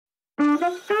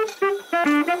Episode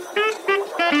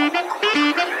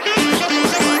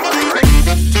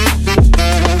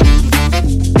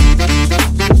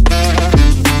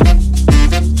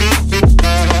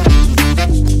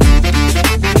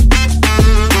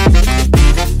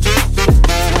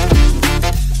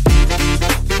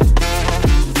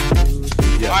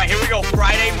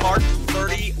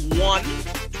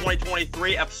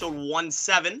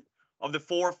 17 of the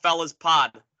Four Fellas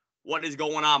Pod. What is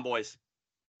going on, boys?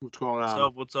 What's going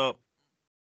on? What's up?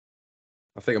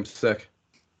 I think I'm sick.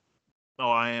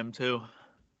 Oh, I am too.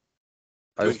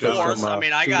 I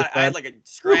had like a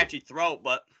scratchy throat,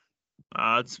 but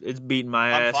it's beating my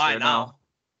ass. I'm fine now.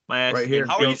 My ass right here.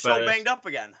 How are you so banged up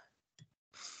again?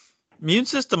 Immune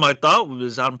system, I thought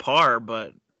was on par,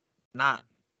 but not.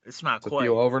 It's not quite.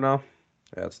 Feel over now?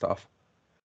 Yeah, it's tough.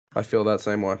 I feel that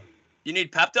same way. You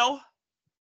need Pepto?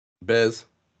 Biz.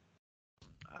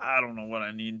 I don't know what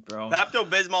I need, bro.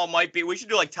 Pepto-Bismol might be. We should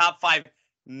do like top 5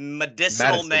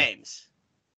 medicinal names.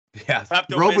 Yeah.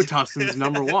 Robitussin's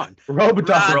number one.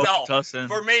 Robitussin.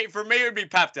 For me, it would be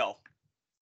Pepto.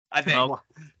 I think. No.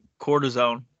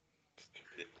 Cortisone.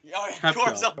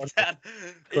 Cortisone.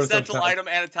 Essential item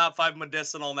and a top 5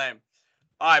 medicinal name.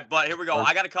 All right, but here we go.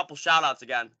 I got a couple shout-outs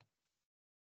again.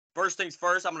 First things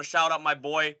first, I'm going to shout out my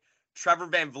boy, Trevor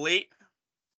Van Vliet.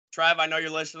 Trev, I know you're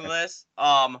listening to this.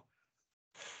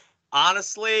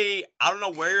 Honestly, I don't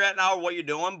know where you're at now or what you're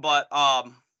doing, but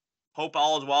hope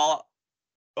all is well,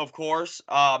 of course.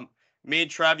 Me and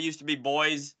Trev used to be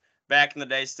boys back in the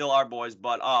day, still are boys,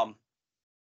 but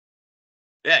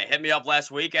yeah, he hit me up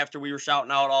last week after we were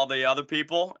shouting out all the other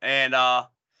people, and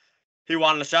he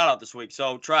wanted a shout out this week.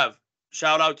 So, Trev,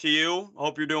 shout out to you.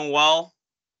 Hope you're doing well.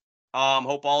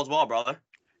 Hope all is well, brother.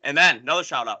 And then another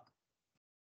shout out.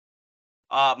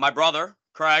 My brother,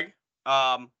 Craig,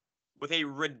 with a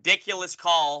ridiculous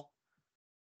call.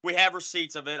 We have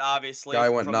receipts of it, obviously. Guy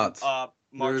went nuts.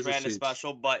 March Madness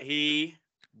special, but he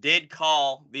did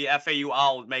call the FAU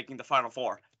Owls making the Final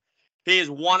Four. He is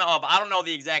one of, I don't know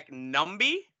the exact number,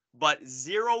 but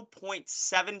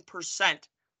 0.7%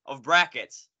 of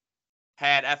brackets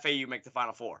had FAU make the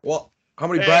Final Four. Well, how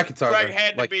many brackets are Craig there?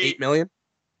 Had like to be, 8 million?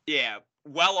 Yeah,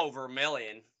 well over 1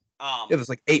 million. Yeah, there's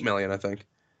like 8 million, I think.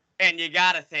 And you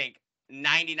got to think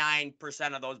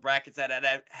 99% of those brackets that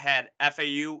had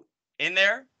FAU in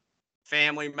there,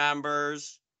 family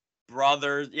members,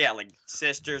 brothers, like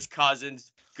sisters,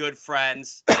 cousins, good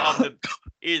friends of the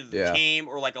either the team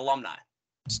or like alumni.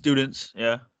 Students,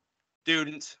 yeah.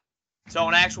 Students. So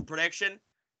an actual prediction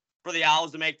for the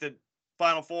Owls to make the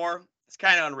Final Four, it's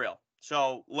kind of unreal.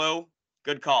 So, Lou,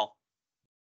 good call.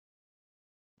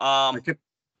 I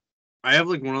have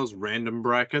like one of those random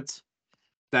brackets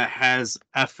that has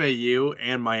FAU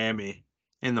and Miami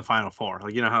in the Final Four.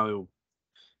 Like, you know how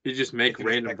you just make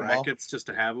random brackets just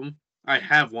to have them? I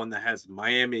have one that has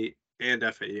Miami and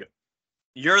FAU.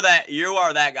 You are that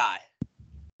guy.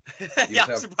 Yeah,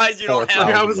 I'm surprised you don't have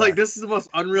it. I was like, this is the most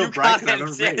unreal bracket I've ever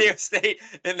made. San Diego State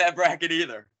in that bracket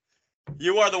either.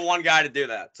 You are the one guy to do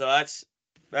that. So that's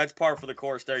par for the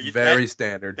course there. Very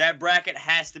standard. That bracket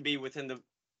has to be within the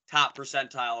top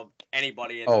percentile of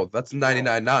anybody. That's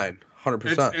 99.9,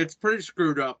 100%. It's pretty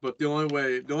screwed up, but the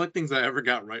only things I ever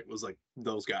got right was like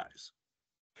those guys.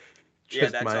 Yeah,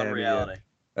 that's unreality.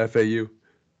 FAU.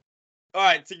 All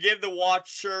right, to give the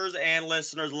watchers and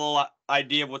listeners a little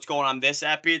idea of what's going on this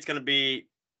epi, it's going to be,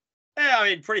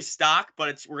 pretty stock,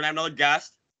 but we're going to have another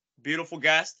guest, beautiful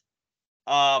guest.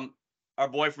 Our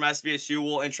boy from SVSU,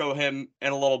 we'll intro him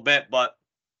in a little bit, but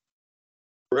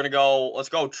we're going to let's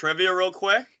go trivia real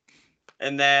quick.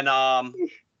 And then,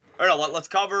 let's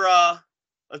cover,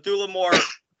 let's do a little more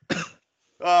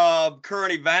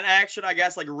current event action, I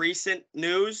guess, like recent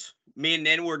news. Me and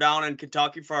Nin were down in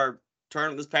Kentucky for our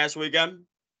tournament this past weekend.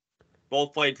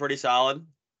 Both played pretty solid.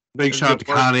 Big shout out to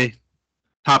Connie.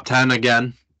 Top 10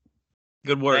 again.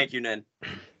 Good work. Thank you, Nin.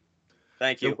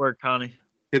 Thank you. Good work, Connie.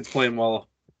 Kids playing well.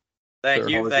 Thank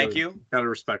you. Gotta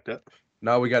respect it.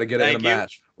 Now we got to get it in a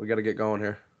match. We got to get going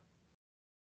here.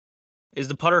 Is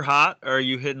the putter hot, or are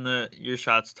you hitting your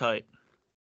shots tight?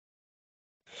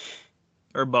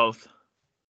 Or both?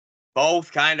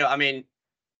 Both, kind of. I mean,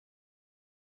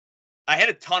 I hit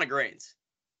a ton of greens.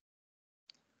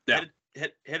 Yeah.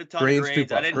 Hit a ton of greens.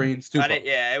 Greens too far.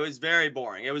 Yeah, it was very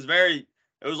boring. It was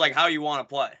like how you want to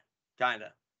play, kind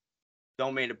of.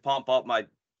 Don't mean to pump up my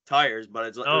tires, but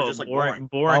it was just like boring.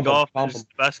 Boring golf is the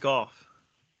best golf.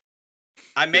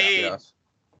 I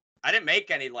didn't make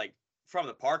any like from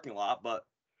the parking lot, but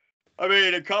I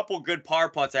made a couple good par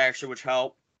putts actually, which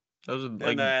helped.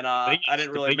 And then I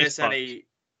didn't really miss any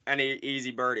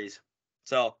easy birdies.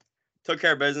 So took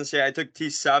care of business. Yeah, I took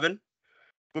T7.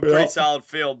 but pretty solid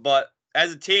field. But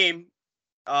as a team,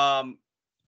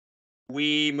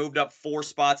 we moved up 4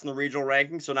 spots in the regional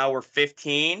ranking, so now we're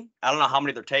 15. I don't know how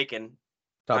many they're taking.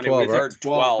 Top 12, we right? heard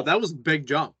 12. But that was a big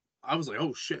jump. I was like,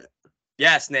 oh shit.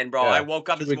 Yes, Nin, bro. Yeah, I woke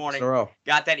up 2 this weeks morning, in a row.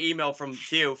 got that email from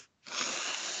Q,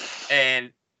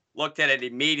 and looked at it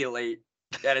immediately,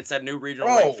 and it said new regional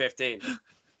rank 15.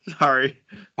 Sorry.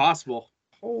 Possible.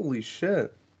 Holy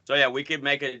shit. So yeah, we could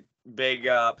make a big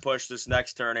push this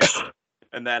next tourney,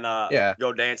 and then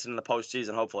go dancing in the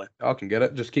postseason. Hopefully, I can get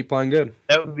it. Just keep playing good.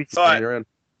 That would be All right. You're in.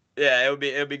 Yeah, it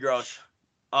would be gross.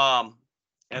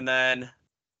 And then,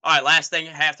 all right, last thing,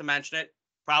 I have to mention it.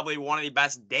 Probably one of the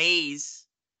best days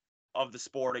of the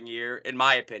sporting year, in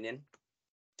my opinion.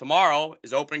 Tomorrow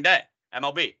is opening day,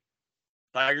 MLB.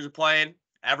 Tigers are playing.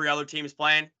 Every other team is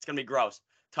playing. It's going to be gross.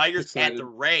 Tigers Excited. at the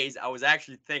Rays. I was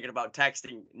actually thinking about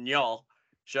texting Nyol.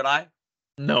 Should I?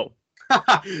 No.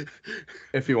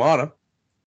 If you wanna.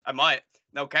 I might.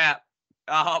 No cap.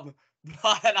 Tigers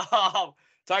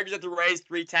at the Rays,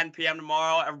 3:10 p.m.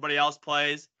 tomorrow. Everybody else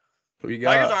plays. Who you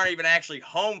Tigers got? aren't even actually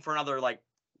home for another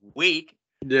week.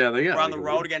 Yeah, they got We're on the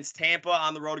road against Tampa,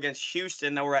 on the road against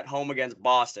Houston. Then we're at home against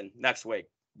Boston next week.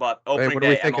 But opening what are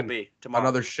we day, thinking? MLB tomorrow.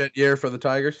 Another shit year for the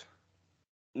Tigers?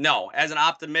 No, as an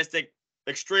optimistic,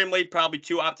 extremely probably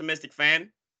too optimistic fan.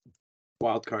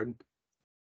 wild card.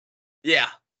 Yeah,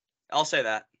 I'll say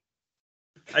that.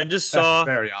 I just saw.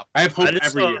 Very up. I have hope I just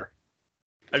every saw- year.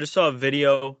 I just saw a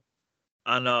video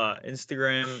on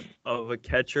Instagram of a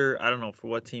catcher. I don't know for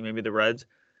what team, maybe the Reds,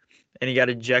 and he got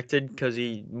ejected because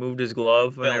he moved his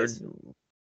glove. Phillies.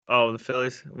 The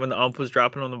Phillies when the ump was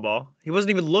dropping on the ball. He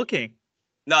wasn't even looking.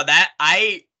 No, that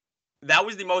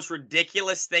was the most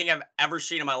ridiculous thing I've ever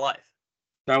seen in my life.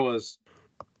 That was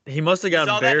He must have You got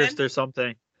saw that, embarrassed man? or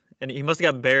something, and he must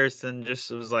have got embarrassed and just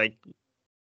was like,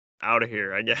 out of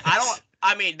here. I guess.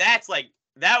 I mean, that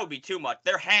would be too much.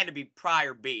 There had to be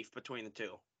prior beef between the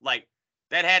two.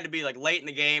 That had to be late in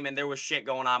the game, and there was shit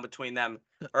going on between them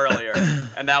earlier,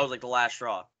 and that was the last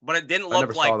straw. But it didn't I never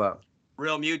look saw like that.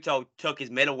 Real Muto took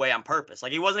his mid away on purpose.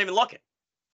 He wasn't even looking.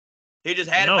 He just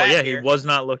had No, it back yeah, here, he was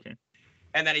not looking.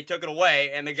 and then he took it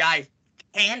away, and the guy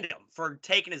canned him for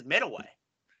taking his mid away.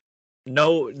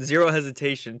 No, zero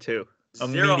hesitation too.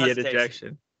 Zero Immediate hesitation.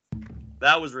 ejection.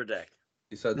 That was ridiculous.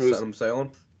 You said It was- set them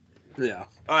sailing? yeah.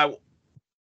 All right.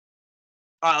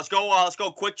 All right, let's go. Let's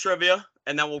go quick trivia,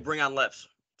 and then we'll bring on lips.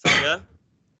 Sound good?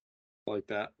 Like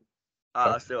that. All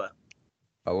right, let's do it.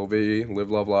 LOV,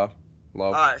 live, love, laugh.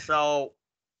 Love. All right, so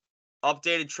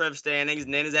updated Triv standings.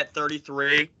 Nin is at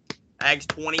 33. Ag's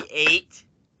 28.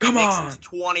 Come Nixon's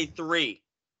 23.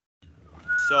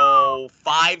 So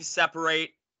 5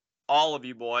 separate all of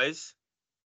you boys.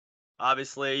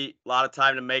 Obviously, a lot of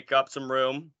time to make up some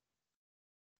room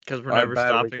Because we're I had never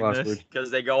bad week stopping last this. week.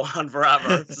 because they go on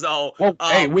forever. So, Well,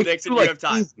 hey, we could Nixon, do you have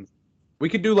time. seasons. We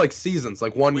could do seasons,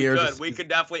 1 We year. could. We could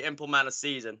definitely implement a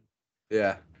season.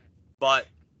 Yeah. But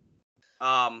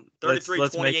 33,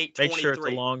 Let's 28, make sure it's a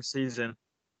 23. long season.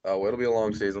 Oh, it'll be a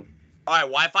long season. All right,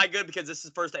 Wi-Fi good because this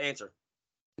is first to answer.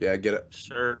 Yeah, get it.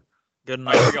 Sure. Good All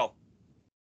right, here we enough. go.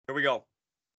 Here we go.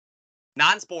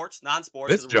 Non-sports. This Because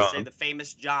we're going to say John. the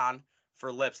famous John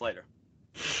for lips later.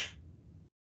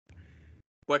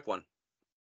 Quick one.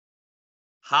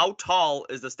 How tall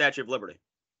is the Statue of Liberty?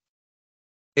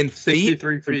 In feet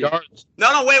 63 or feet. yards?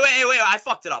 No, wait. I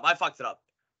fucked it up.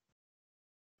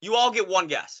 You all get one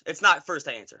guess. It's not first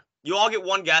to answer. You all get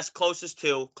one guess. Closest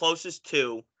two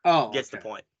Oh, gets the okay.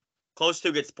 point. Closest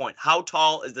two gets the point. How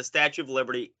tall is the Statue of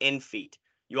Liberty in feet?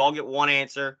 You all get one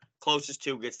answer. Closest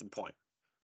two gets the point.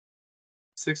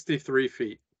 63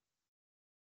 feet.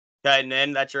 Okay, and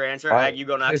then that's your answer. Ag, you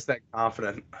go Why next. is that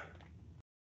confident?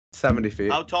 70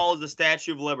 feet. How tall is the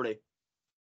Statue of Liberty?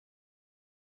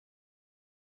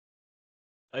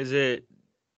 Is it?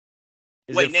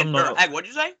 Wait, it from the? Ag, what'd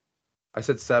you say? I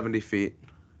said 70 feet.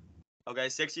 Okay,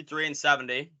 63 and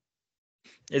 70.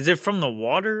 Is it from the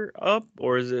water up,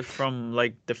 or is it from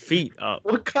the feet up?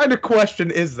 What kind of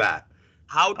question is that?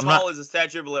 How I'm tall not- is the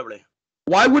Statue of Liberty?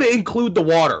 Why would it include the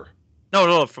water?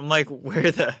 No, from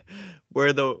where the.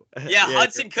 Yeah,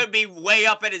 Hudson could be way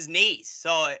up at his knees.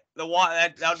 So the water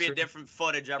that would be a different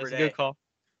footage every That's a day. good call.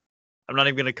 I'm not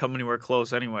even gonna come anywhere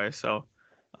close anyway. So,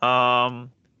 63.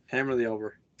 Hammer the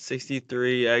over.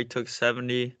 I took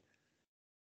 70.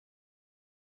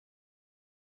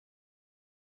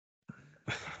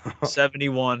 Oh.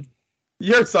 71.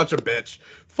 You're such a bitch.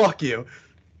 Fuck you.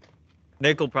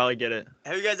 Nick will probably get it.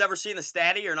 Have you guys ever seen the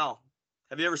statty or no?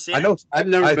 Have you ever seen I it? know. I've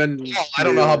never I- been. I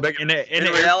don't know how big. In In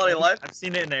reality life? I've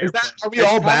seen it in Is airplane. that? Are we It's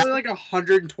all probably bad? like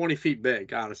 120 feet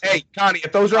big, honestly. Hey, Connie,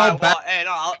 if those are All all right, bad, well, hey,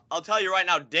 no, I'll tell you right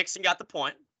now, Dixon got the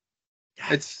point.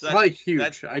 It's That- like huge.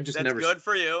 that's- I just That's never. good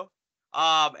for you.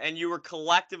 And you were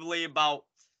collectively about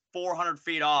 400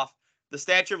 feet off. The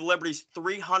Statue of Liberty's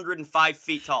 305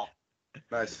 feet tall.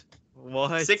 nice.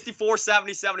 What? 64,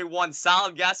 70, 71.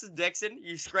 Solid guesses, Dixon.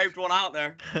 You scraped one out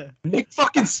there. Nick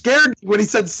fucking scared me when he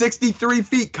said 63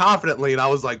 feet confidently, and I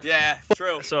was like, Yeah,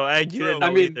 true. So Egg, you True. didn't know I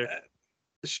mean, either.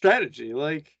 strategy.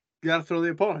 Like you gotta throw the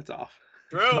opponents off.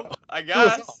 True, I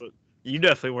guess. You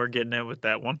definitely weren't getting in with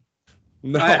that one.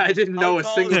 no. I didn't know a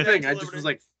tall single is thing. Statue I of just was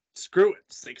Liberty? like, screw it,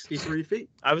 63 feet.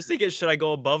 I was thinking, should I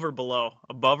go above or below?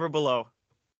 Above or below?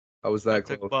 I was I that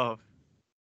took close. above.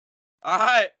 All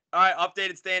right.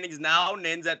 Updated standings now.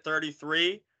 Nin's at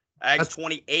 33. Ag's That's-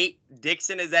 28.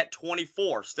 Dixon is at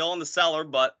 24. Still in the cellar,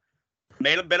 but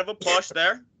made a bit of a push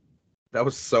there. That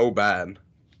was so bad.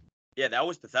 Yeah, that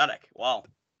was pathetic. Wow.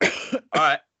 All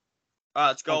right.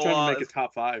 Let's go. I'm trying to make a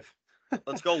top 5.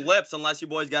 Let's go lips. Unless you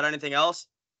boys got anything else,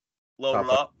 load Top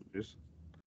it up.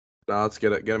 Nah, let's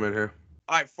get it. Get him in here.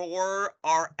 All right, for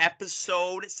our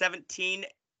episode 17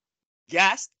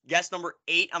 guest number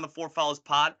 8 on the Four Fellas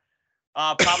Pod.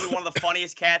 Probably one of the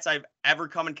funniest cats I've ever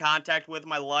come in contact with in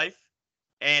my life.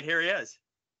 And here he is.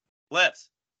 Lips.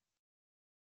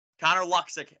 Connor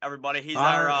Luksic, everybody. He's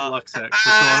our Luksic. What's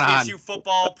going on? SBSU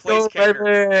football place Go, kicker.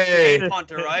 baby. And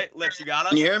punter, right? Lips, you got us?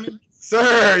 Can you hear me?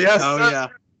 Sir, yes, Oh sir. yeah.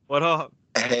 What up?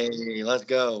 Hey, let's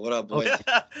go. What up, boys?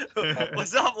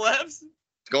 What's up, Lips?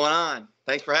 What's going on?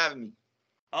 Thanks for having me.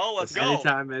 Oh, let's go.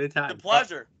 Anytime. It's a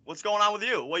pleasure. What's going on with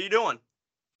you? What are you doing?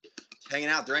 Just hanging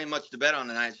out. There ain't much to bet on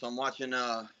tonight, so I'm watching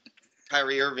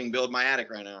Kyrie Irving build my attic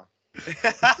right now.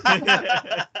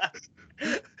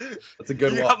 That's a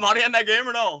good You one. got money on that game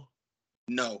or no?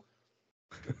 No,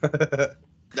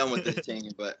 done with this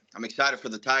team, but I'm excited for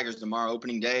the Tigers tomorrow.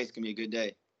 Opening day. It's gonna be a good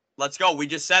day. Let's go. We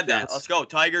just said that. Yes. Let's go.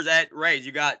 Tigers at Rays.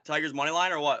 You got Tigers money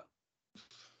line or what?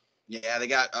 Yeah, they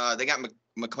got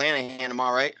McClanahan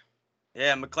tomorrow, right?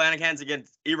 Yeah, McClanahan's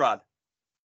against Erod.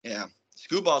 Yeah.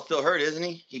 Scooball's still hurt, isn't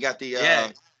he? He got the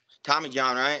Yeah. Tommy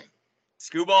John, right?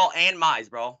 Scooball and Mize,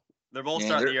 bro. They're both Yeah,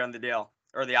 starting the they're- year on the deal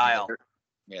or the IL.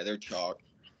 Yeah, they're chalk.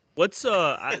 What's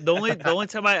the only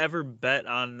time I ever bet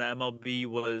on the MLB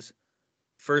was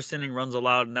first inning runs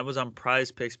allowed, and that was on Prize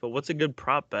Picks. But what's a good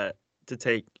prop bet to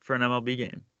take for an MLB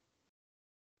game?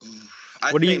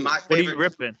 I'd What are say you my What are you favorite,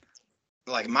 ripping?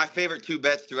 like my favorite 2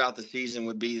 bets throughout the season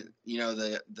would be,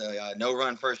 the no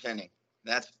run first inning.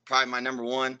 That's probably my number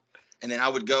 1, and then I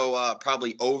would go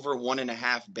probably over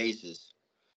 1.5 bases.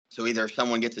 So either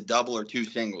someone gets a double or 2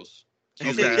 singles.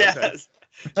 It's usually, Yes.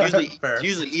 Fair. it's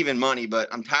usually even money, but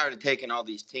I'm tired of taking all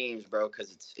these teams, bro,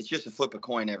 because it's just a flip a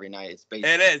coin every night. It's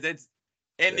basically, It is. It's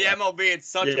in Yeah. the MLB. It's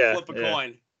such Yeah, a flip a yeah.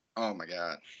 coin, oh my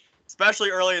god,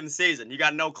 especially early in the season. You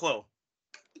got no clue.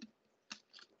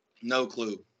 no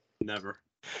clue. Never.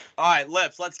 All right,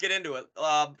 Lips. Let's get into it.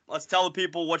 Let's tell the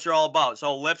people what you're all about.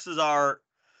 So Lips is our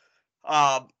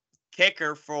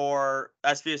kicker for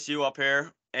SVSU up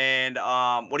here, and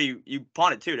what do you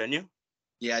punted too, didn't you?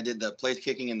 Yeah, I did the place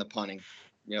kicking and the punting.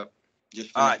 Yep, just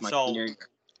finished All right, my so- senior year.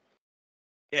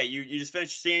 Yeah, you just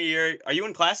finished your senior year. Are you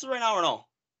in classes right now or no?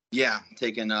 Yeah, I'm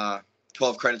taking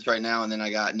 12 credits right now, and then I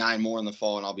got 9 more in the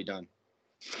fall, and I'll be done.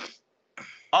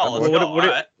 Oh, let's What- go. what- All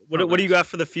right. What do you got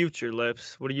for the future,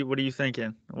 Lips? What are you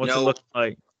thinking? What's it No. look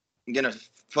like? I'm gonna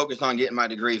focus on getting my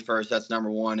degree first. That's number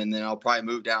 1, and then I'll probably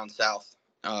move down south,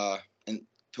 and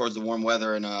towards the warm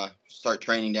weather, and start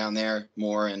training down there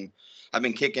more. And I've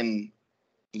been kicking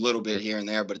a little bit here and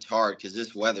there, but it's hard because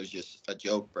this weather's just a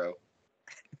joke, bro.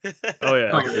 Oh yeah. Oh, Oh,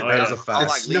 yeah. yeah. That's a I'll fact.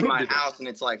 like leave my Snowed today. house and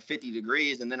it's like 50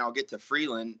 degrees, and then I'll get to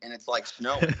Freeland and it's like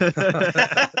snow.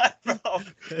 Bro.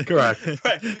 Correct.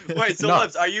 Wait, so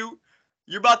Nuts. Lips,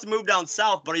 you're about to move down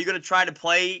south, but are you gonna try to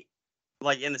play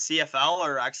like in the CFL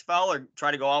or XFL or try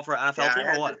to go out for an NFL Yeah, team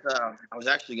or what? I was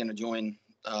actually going to join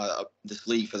this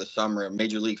league for the summer,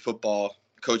 Major League Football,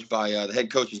 coached by the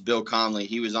head coach is Bill Conley.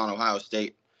 He was on Ohio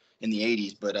State in the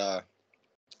 80s, but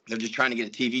they're just trying to get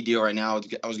a TV deal right now.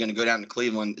 I was going to go down to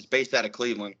Cleveland. It's based out of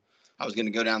Cleveland. I was going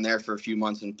to go down there for a few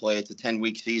months and play. It's a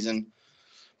 10-week season,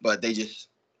 but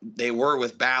they were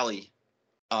with Bally.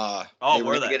 Oh, They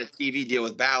were going to they? get a TV deal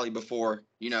with Bally before,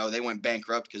 they went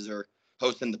bankrupt because they're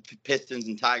hosting the Pistons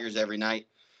and Tigers every night.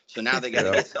 So now they got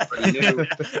to get somebody new.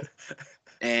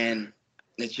 And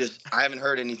it's just, I haven't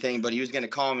heard anything, but he was going to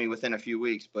call me within a few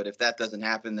weeks. But if that doesn't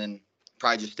happen, then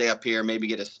probably just stay up here, maybe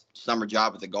get a summer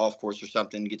job at the golf course or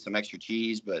something, get some extra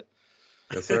cheese. But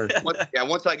Yes, sir.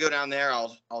 Once I go down there,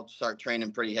 I'll start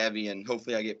training pretty heavy, and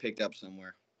hopefully I get picked up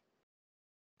somewhere.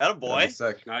 Atta That'd boy. be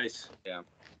sick. Nice.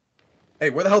 Hey,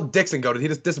 where the hell did Dixon go? Did he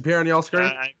just disappear on y'all screen?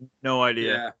 I have no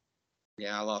idea.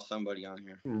 Yeah, I lost somebody on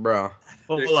here. Bro,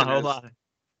 Hold Dixon on. is-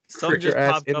 Some put your just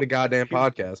ass popped in up. the goddamn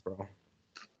podcast, bro.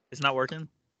 It's not working.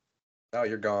 No,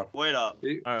 you're gone. Wait up. All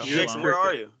right, hold Dixon, on. where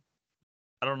are you?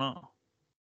 I don't know.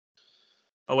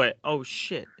 Oh wait. Oh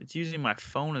shit! It's using my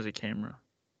phone as a camera.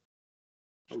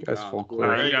 Oh, Guys, God. full All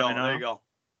right, There you got go. me now? There you go. All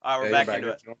right, we're Yeah, back you're into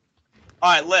it. You're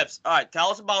All right, Lips. All right, tell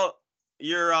us about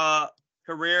your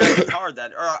career in the card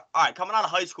then. Or all right, coming out of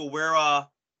high school,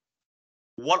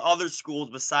 what other schools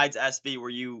besides SB were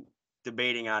you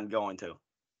debating on going to?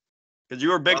 Because you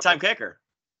were a big time kicker.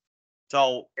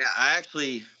 So Yeah, I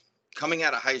actually, coming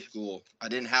out of high school, I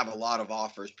didn't have a lot of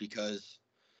offers because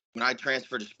when I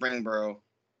transferred to Springboro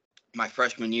my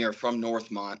freshman year from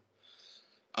Northmont,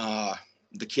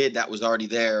 the kid that was already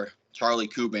there, Charlie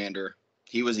Kubander,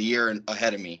 he was a year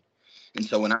ahead of me. And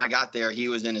so when I got there, he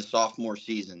was in his sophomore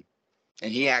season.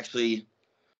 And he actually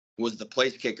was the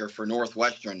place kicker for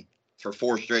Northwestern for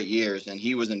 4 straight years. And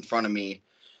he was in front of me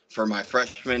for my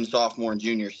freshman, sophomore, and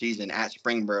junior season at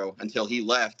Springboro until he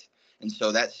left. And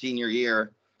so that senior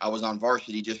year, I was on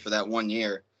varsity just for that 1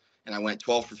 year. And I went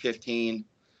 12 for 15,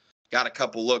 got a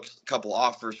couple looks, a couple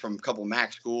offers from a couple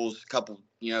MAC schools, a couple,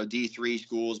 D3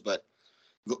 schools. But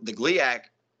the GLIAC,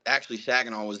 actually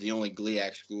Saginaw was the only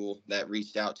GLIAC school that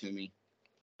reached out to me.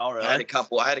 all right. I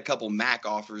had a couple MAC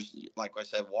offers, like I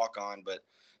said, walk on, but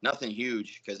nothing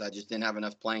huge because I just didn't have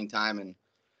enough playing time. And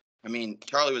I mean,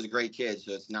 Charlie was a great kid,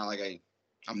 so it's not like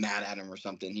I'm mad at him or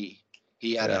something.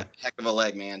 He had a heck of a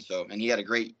leg, man. So, and he had a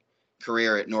great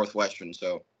career at Northwestern.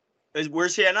 So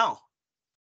Where's he at now?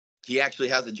 he actually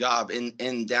has a job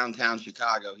in downtown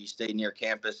Chicago. He stayed near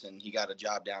campus and he got a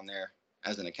job down there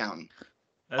as an accountant.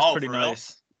 That's Oh, pretty for real?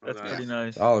 nice. That's Okay. pretty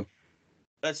nice. Oh,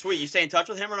 That's sweet. You stay in touch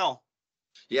with him or no?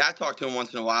 Yeah, I talk to him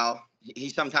once in a while. He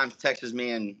sometimes texts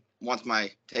me and wants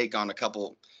my take on a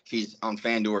couple. If he's on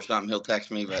FanDuel or something, he'll text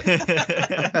me. But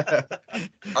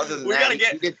other than We that,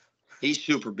 gotta get. he's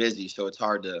super busy, so it's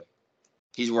hard to.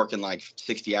 He's working like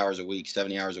 60 hours a week,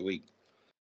 70 hours a week.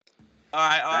 All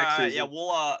right. Taxes. Yeah,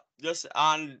 we'll just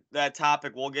on that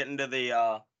topic, we'll get into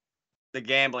the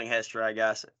gambling history, I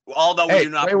guess. Although we Hey, do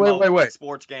not wait, promote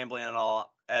sports gambling at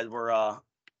all, as we're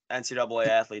NCAA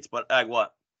athletes. But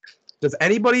what? does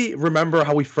anybody remember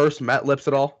how we first met Lips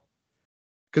at all?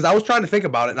 Because I was trying to think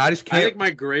about it, and I just I can't. think my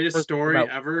greatest First story about-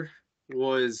 ever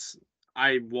was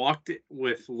I walked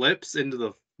with Lips into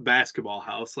the basketball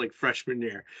house like freshman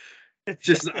year.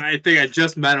 I think I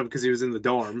just met him because he was in the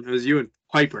dorm. It was you and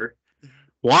Piper.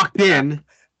 Walked in,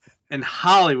 and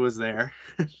Holly was there.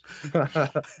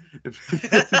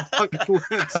 Fucking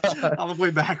Lips on the way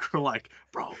back, we're like,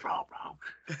 bro.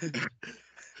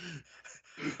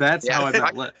 That's how I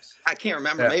met Lips. I can't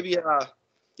remember. Yeah. Maybe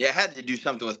it had to do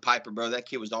something with Piper, bro. That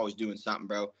kid was always doing something,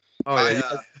 bro. Oh yeah, you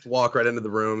guys just walk right into the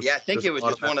rooms. Yeah, I think it was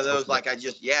just one of those. automatic.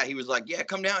 Like he was like, yeah,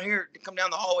 come down here, come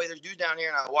down the hallway. There's dudes down here,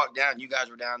 and I walked down. You guys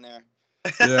were down there.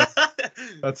 Yeah.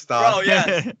 Let's stop. Bro,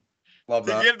 yeah. Love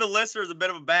To that. give the listeners a bit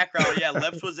of a background, yeah,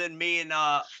 Lips was in me and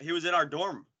he was in our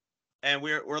dorm, and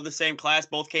we're the same class.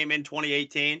 Both came in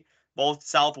 2018, both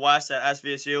Southwest at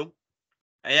SVSU,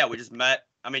 and yeah, we just met.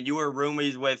 I mean, you were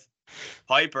roomies with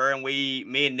Piper, and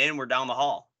me and Nin were down the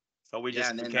hall, so we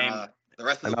just and then became. the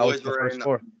rest of And the that was boys the were first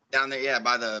floor. down there, yeah,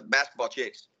 by the basketball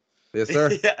chicks. Yes, sir.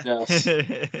 Yeah. Yes.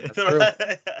 true.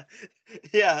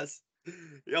 Yes.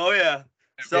 Oh yeah.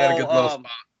 So We had a good little spot.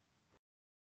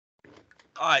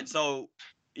 all right, so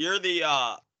you're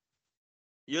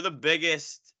the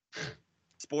biggest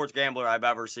sports gambler I've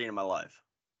ever seen in my life.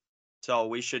 So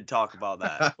we should talk about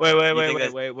that.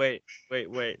 Wait.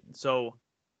 So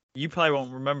you probably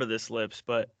won't remember this, Lips,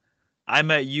 but I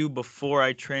met you before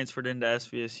I transferred into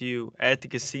SVSU at the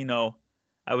casino.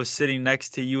 I was sitting next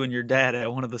to you and your dad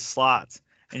at one of the slots,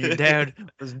 and your dad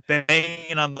was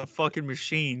banging on the fucking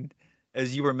machine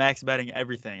as you were max betting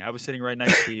everything. I was sitting right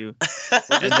next to you.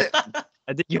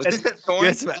 I think you Was had, this at you Thorns?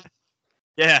 had some,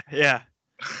 yeah.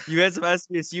 You had some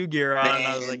SVSU gear on, and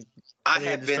I was Man, like, I yeah,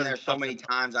 have just been started there so many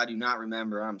times. I do not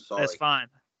remember. I'm sorry. that's fine.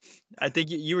 I think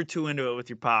you were too into it with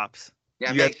your pops. Yeah,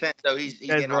 it You makes sense though. He's guys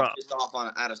getting were off up. just off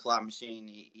on at a slot machine.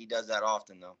 He does that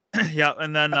often though. Yeah,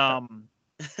 and then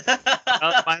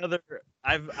my other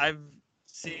I've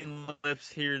seen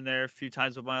Lips here and there a few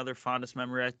times, but my other fondest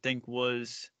memory I think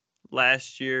was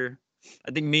last year.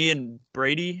 I think me and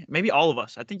Brady, maybe all of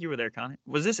us. I think you were there, Connie.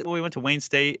 Was this when we went to Wayne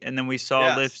State and then we saw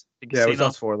Yes. Lips at the Yeah, it was casino?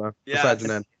 us four though. Yes. Besides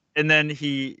Nan. And then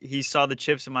he saw the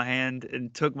chips in my hand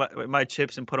and took my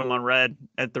chips and put them on red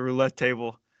at the roulette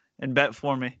table. and bet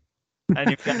for me. I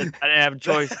didn't have a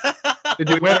choice. Did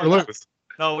you win or lose?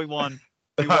 No, we won.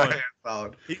 We All won. right,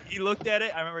 solid. He looked at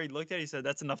it. I remember he looked at it. He said,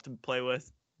 "That's enough to play with.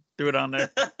 Do it on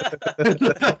there." I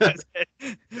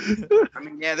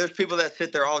mean, yeah, there's people that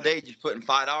sit there all day just putting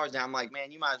 $5 down. I'm like,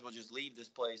 man, you might as well just leave this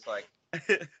place. Like,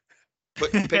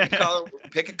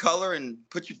 pick a color, and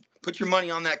put your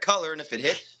money on that color, and if it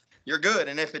hits, you're good,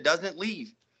 and if it doesn't,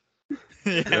 leave.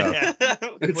 Yeah.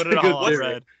 It's Put a it good all on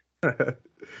theory. red.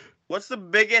 What's the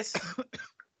biggest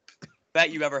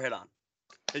bet you ever hit on?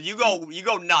 'Cause you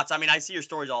go nuts. I mean, I see your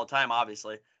stories all the time.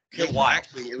 Obviously, you're It wild.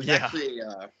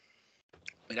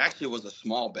 actually was a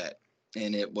small bet,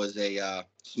 and it was a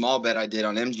small bet I did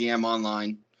on MGM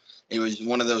online. It was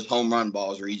one of those home run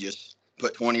balls where you just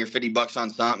put 20 or $50 on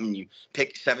something, you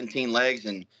pick 17 legs,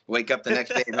 and wake up the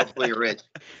next day and hopefully you're rich.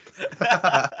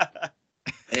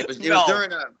 And it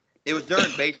was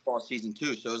during baseball season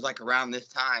too, so it was like around this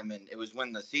time, and it was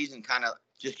when the season kind of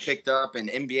just picked up and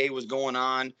NBA was going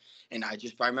on, and I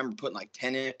remember putting like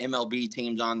 10 MLB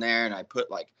teams on there, and I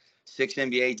put like 6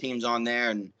 NBA teams on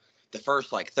there, and the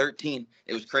first like 13,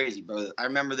 it was crazy, bro. I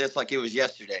remember this like it was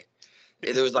yesterday.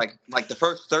 It was like the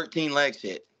first 13 legs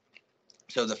hit,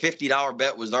 so the $50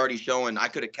 bet was already showing I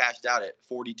could have cashed out at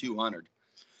 4,200,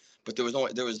 but there was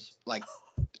like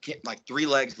 3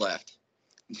 legs left.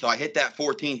 And so I hit that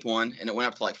 14th one, and it went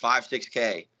up to like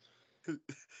 5-6K.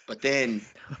 But then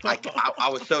I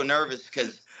was so nervous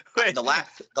because the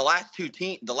last two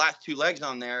legs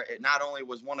on there, it not only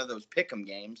was one of those pick'em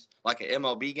games like an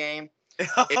MLB game,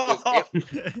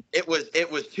 it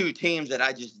was 2 teams that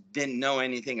I just didn't know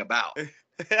anything about. So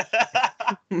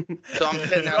I'm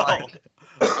sitting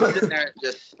there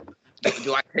just,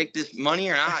 do I take this money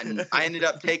or not? And I ended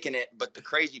up taking it. But the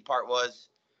crazy part was,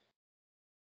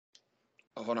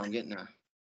 oh, hold on, I'm getting there.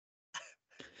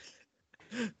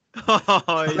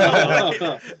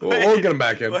 We'll get him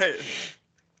back in. Wait.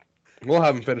 We'll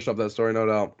have him finish up that story, no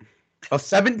doubt. A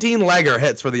 17-legger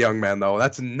hits for the young man, though.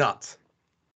 That's nuts.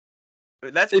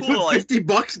 That's They cool to put like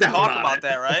 $50 down talk on about it.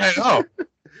 that, I right? know.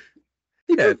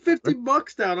 He Yeah. put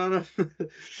 $50 down on a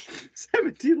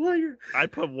 17-legger. I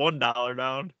put $1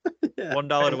 down. Yeah.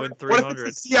 $1 to win What 300. if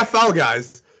it's the CFL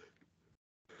guys?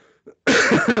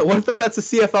 What if that's a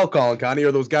CFL calling, Connie,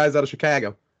 or those guys out of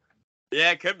Chicago?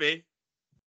 Yeah, it could be.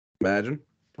 Imagine.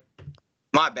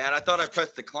 My bad. I thought I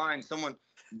pressed decline. Someone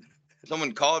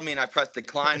called me and I pressed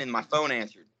decline and my phone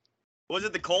answered. Was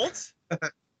it the Colts? No,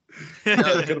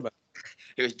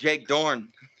 it was Jake Dorn.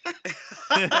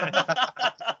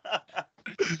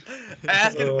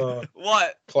 Asking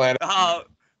what? Planet.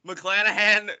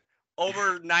 McClanahan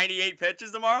over 98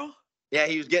 pitches tomorrow? Yeah,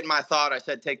 he was getting my thought. I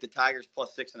said take the Tigers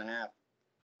plus 6.5.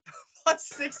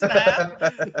 Plus 6.5?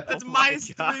 That's Oh my minus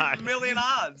 3 God. million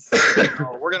odds.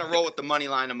 Oh, we're gonna roll with the money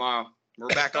line tomorrow. We're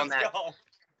back on Let's that. go.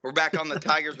 We're back on the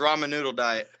Tigers ramen noodle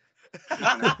diet.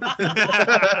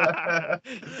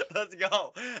 Let's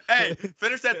go. Hey,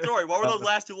 finish that story. What were those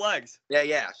last 2 legs?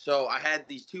 Yeah. So I had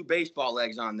these 2 baseball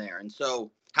legs on there, and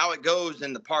so how it goes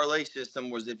in the parlay system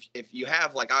was if you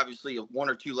have like obviously 1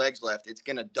 or 2 legs left, it's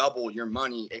gonna double your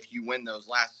money if you win those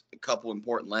last couple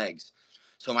important legs.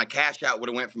 So my cash out would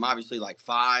have went from obviously like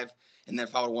 5, and then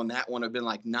if I would have won that one, it'd been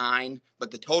like 9. But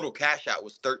the total cash out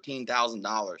was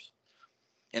 $13,000,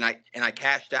 and I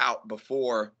cashed out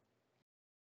before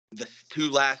the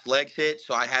 2 last legs hit,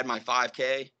 so I had my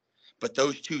 5K. But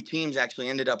those 2 teams actually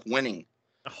ended up winning.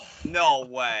 No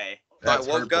way. So I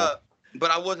woke up,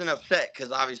 but I wasn't upset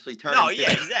because obviously No,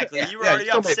 yeah, exactly. Yeah. You were already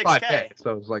up 6K.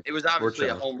 So it's like It was obviously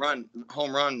a chilling.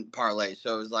 home run parlay,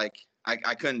 so it was like I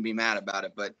couldn't be mad about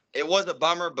it. But it was a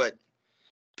bummer. But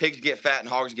pigs get fat and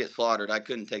hogs get slaughtered. I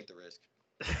couldn't take the risk.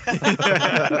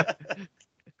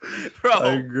 Bro.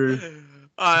 I agree.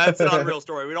 That's an unreal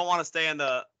story. We don't want to stay on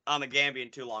the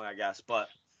Gambian too long, I guess. But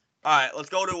all right, let's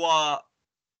go to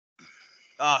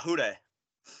Who Dey,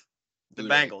 the Who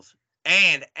Dey. Bengals,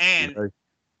 and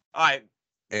all right.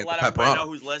 And Let everybody know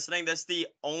who's listening. This is the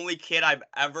only kid I've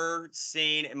ever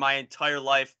seen in my entire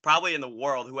life, probably in the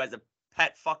world, who has a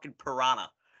pet fucking piranha.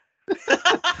 Hey,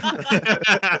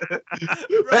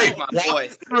 My walk boy.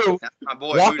 us through, That's my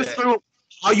boy. walk Who us Dey. through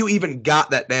how you even got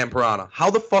that damn piranha. How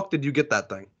the fuck did you get that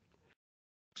thing?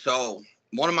 So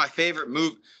one of my favorite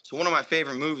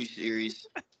movie series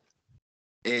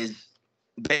is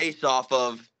based off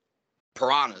of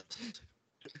piranhas.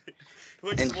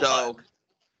 Which And is so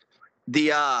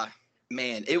the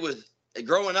man, it was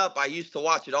growing up, I used to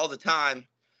watch it all the time.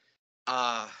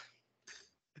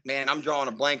 Man, I'm drawing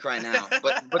a blank right now.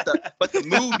 But the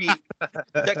movie,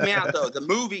 check me out though. The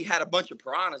movie had a bunch of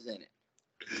piranhas in it.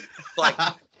 Like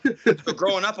so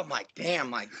growing up, I'm like, damn,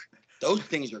 like those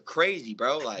things are crazy,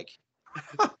 bro. Like,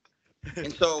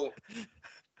 and so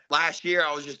last year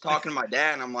I was just talking to my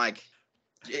dad, and I'm like,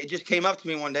 it just came up to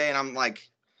me one day, and I'm like,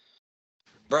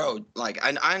 bro, like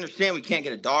I understand we can't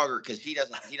get a dog because he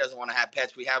doesn't want to have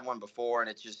pets. We had one before, and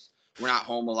it's just we're not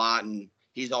home a lot, and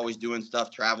he's always doing stuff,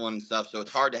 traveling and stuff. So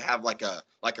it's hard to have like a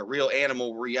real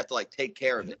animal where you have to like take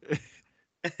care of it.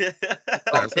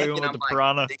 I'm thinking, I'm like,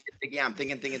 I'm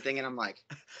thinking, I'm like,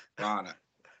 Piranha.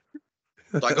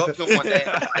 So I go up to him one day,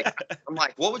 and I'm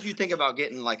like, what would you think about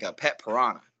getting like a pet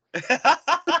piranha?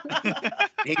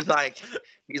 He's like,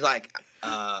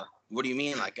 what do you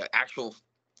mean, like an actual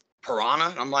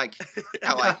piranha? And I'm like,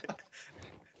 yeah,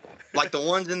 like the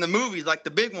ones in the movies, like the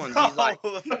big ones.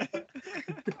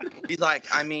 He's like,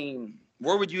 I mean,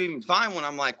 where would you even find one?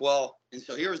 I'm like, well, and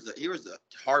so here's the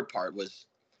hard part was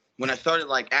when I started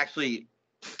like actually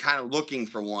kind of looking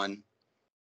for one.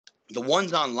 The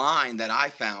ones online that I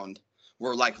found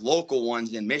were like local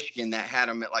ones in Michigan that had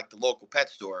them at like the local pet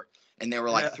store, and they were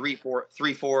like 3, 4,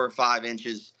 or 5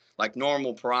 inches, like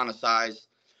normal piranha size.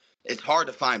 It's hard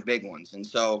to find big ones, and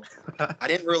so I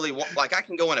didn't really want, like, I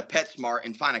can go in a PetSmart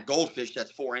and find a goldfish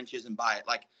that's 4 inches and buy it.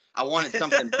 Like, I wanted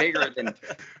something bigger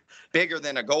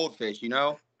than a goldfish, you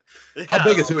know? How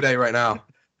big is Uday right now?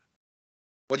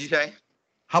 What'd you say?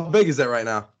 How big is that right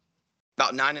now?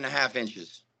 About 9.5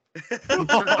 inches. Let's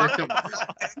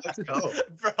go.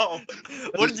 Bro,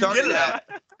 what did you get it at?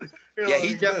 Yeah,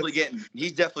 he's definitely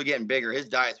getting bigger. His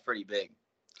diet's pretty big.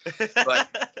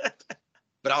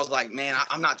 But I was like, man,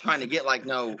 I'm not trying to get like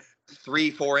no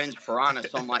 3-4 inch piranha.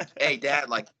 So I'm like, hey, Dad,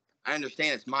 like, I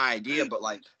understand it's my idea, but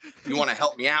like, you want to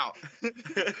help me out?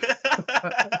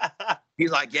 He's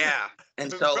like, yeah.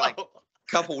 And so like a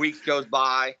couple weeks goes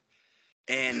by,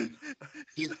 and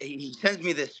he sends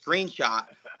me this screenshot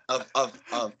of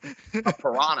a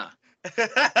piranha.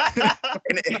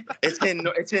 And it's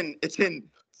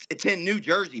in New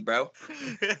Jersey, bro.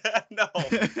 No.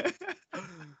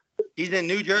 He's in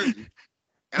New Jersey.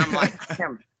 And I'm like,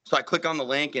 damn. So I click on the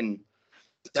link, and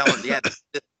that was, yeah,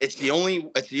 it's the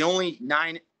only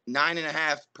 9.5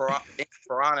 inch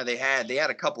piranha they had. They had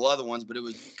a couple other ones, but it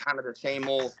was kind of the same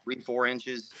old 3-4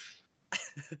 inches.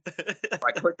 So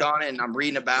I clicked on it, and I'm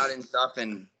reading about it and stuff,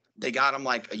 and they got him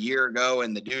like a year ago,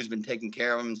 and the dude's been taking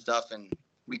care of him and stuff. And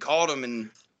we called him,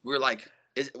 and we were like,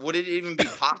 would it even be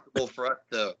possible for us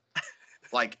to,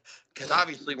 like, because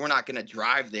obviously we're not going to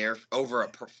drive there over a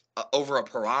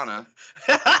piranha.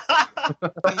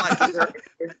 I'm like,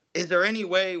 is there any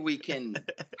way we can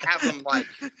have them like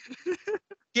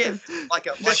gift, like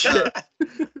a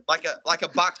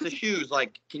box of shoes?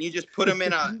 Like, can you just put them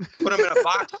in a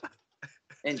box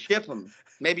and ship them?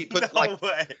 Maybe put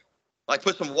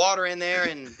put some water in there.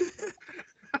 And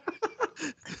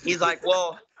he's like,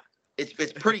 well,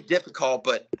 it's pretty difficult,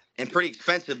 and pretty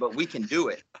expensive, but we can do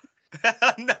it.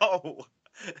 No.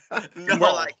 And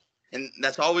we're like, and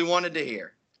that's all we wanted to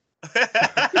hear.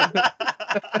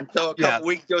 And so a couple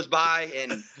weeks goes by,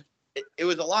 and it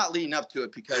was a lot leading up to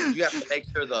it because you have to make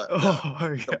sure the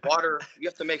water, you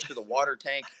have to make sure the water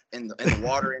tank and the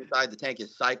water inside the tank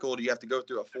is cycled. You have to go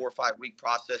through a 4 or 5 week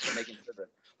process of making sure the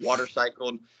water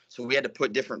cycled. So we had to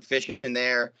put different fish in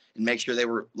there and make sure they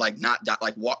were like not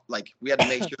like we had to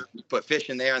make sure we put fish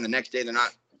in there, and the next day they're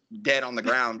not dead on the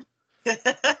ground. So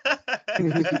we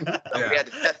had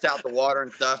to test out the water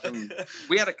and stuff, and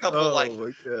we had a couple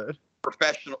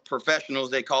professionals,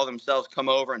 they call themselves, come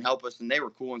over and help us, and they were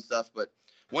cool and stuff. But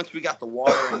once we got the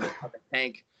water in the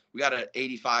tank, we got an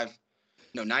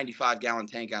 95 gallon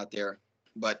tank out there.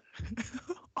 But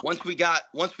once we got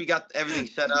everything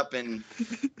set up, and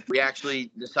we actually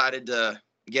decided to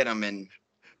get him, and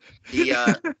he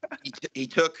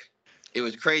took. It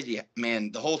was crazy,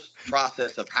 man. The whole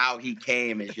process of how he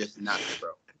came is just nuts,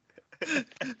 bro.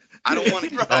 I don't want to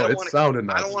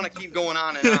keep going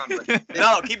on and on. But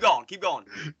no, keep going.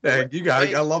 Hey, you got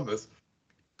it. I love this.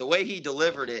 The way he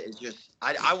delivered it is just,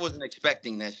 I wasn't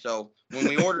expecting this. So when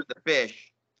we ordered the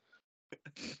fish,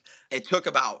 it took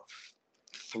about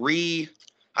 2-3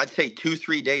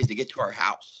 days to get to our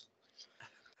house.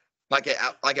 Like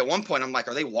at one point, I'm like,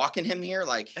 are they walking him here?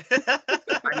 Like,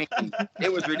 I mean,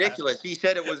 it was ridiculous. He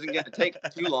said it wasn't going to take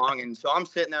too long. And so I'm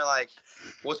sitting there like,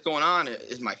 what's going on?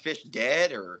 Is my fish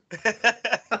dead? Or?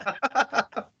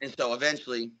 And so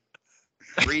eventually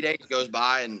 3 days goes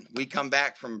by, and we come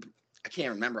back from, I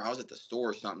can't remember. I was at the store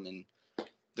or something, and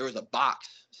there was a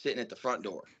box sitting at the front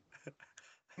door.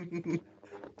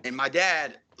 And my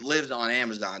dad lives on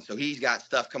Amazon, so he's got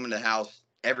stuff coming to the house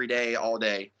every day, all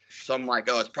day. So I'm like,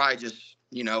 oh, it's probably just,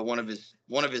 one of his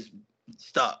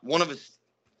stuff, one of his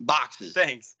boxes.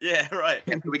 Thanks. Yeah, right.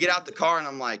 And we get out the car, and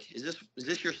I'm like, is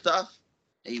this your stuff?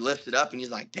 And he lifts it up and he's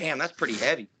like, damn, that's pretty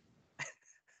heavy.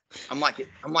 I'm like,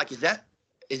 is that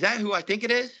who I think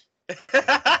it is?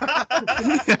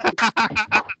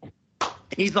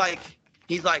 He's like,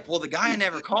 well, the guy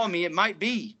never called me. It might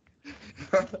be.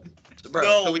 So, bro,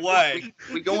 No so way.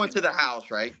 We go into the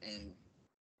house, right? And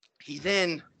he's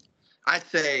in, I'd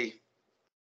say,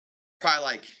 probably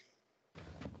like,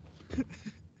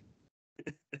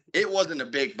 it wasn't a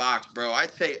big box, bro.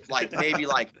 I'd say like maybe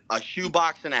like a shoe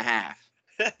box and a half.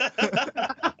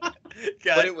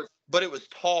 But it was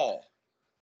tall.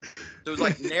 So it was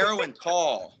like narrow and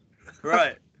tall.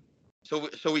 Right. So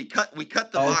we cut the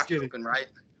box open, right?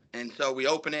 And so we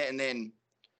open it, and then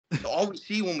so all we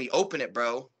see when we open it,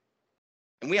 bro,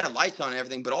 and we had lights on and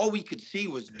everything, but all we could see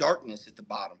was darkness at the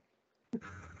bottom.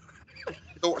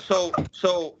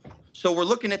 So we're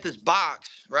looking at this box,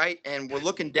 right? And we're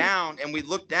looking down, and we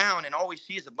look down, and all we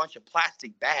see is a bunch of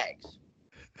plastic bags.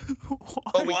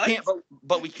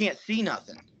 But we can't see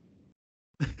nothing.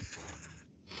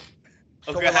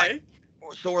 Okay.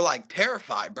 So we're like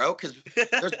terrified, bro, because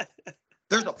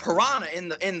there's a piranha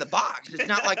in the box. It's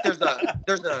not like there's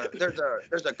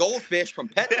a goldfish from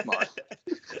PetSmart.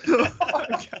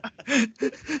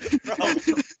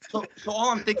 So all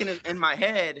I'm thinking in my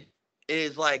head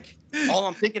is like, all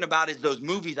I'm thinking about is those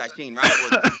movies I've seen, right?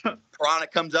 Where piranha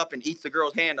comes up and eats the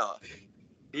girl's hand off.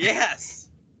 Yes.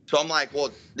 So I'm like,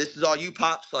 well, this is all you,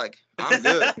 Pops. Like, I'm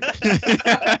good.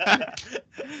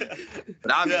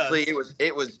 But obviously,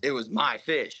 it was my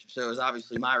fish, so it was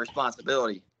obviously my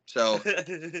responsibility. So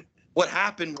what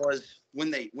happened was when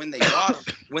they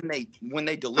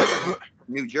delivered him to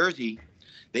New Jersey,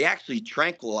 they actually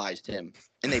tranquilized him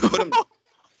and they put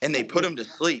him to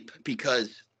sleep,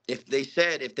 because if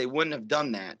they wouldn't have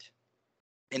done that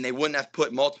and they wouldn't have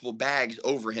put multiple bags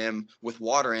over him with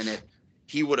water in it,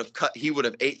 he would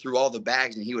have ate through all the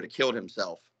bags and he would have killed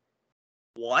himself.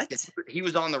 What? He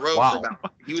was on the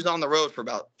road for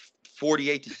about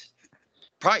 48 to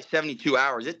probably 72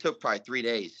 hours. It took probably 3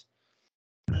 days.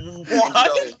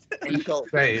 What? And so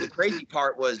the crazy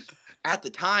part was, at the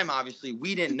time, obviously,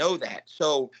 we didn't know that.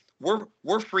 So we're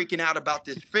freaking out about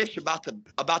this fish about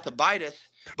to bite us,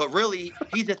 but really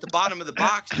he's at the bottom of the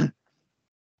box,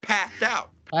 passed out.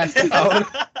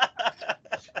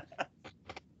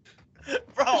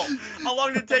 Bro, how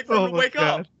long did it take for him to wake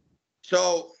up?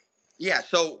 So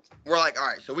we're like, all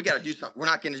right, so we got to do something. We're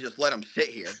not going to just let him sit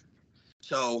here.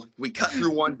 So we cut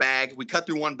through one bag. And we kind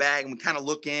of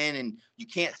look in, and you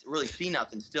can't really see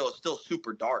nothing. Still, it's still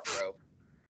super dark, bro.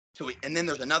 And then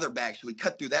there's another bag. So we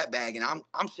cut through that bag, and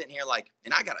I'm sitting here like,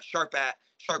 and I got a sharp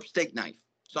steak knife.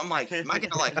 So I'm like, am I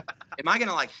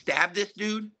gonna stab this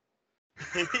dude?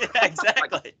 Yeah,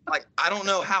 exactly. Like I don't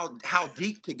know how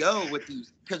deep to go with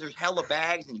these, because there's hella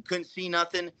bags and you couldn't see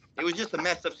nothing. It was just a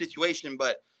messed up situation.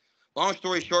 But long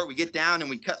story short, we get down and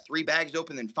we cut 3 bags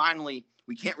open. Then finally,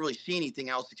 we can't really see anything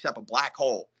else except a black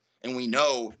hole. And we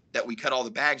know that we cut all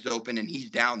the bags open and he's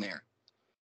down there.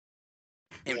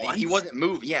 And he wasn't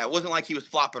moving. Yeah, it wasn't like he was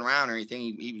flopping around or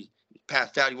anything. He was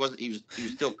passed out. He was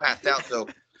still passed out. So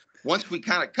once we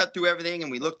kind of cut through everything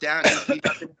and we looked down and see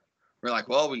nothing, we're like,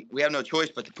 well, we have no choice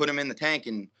but to put him in the tank,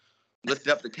 and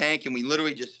lifted up the tank, and we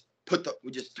literally just we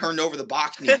just turned over the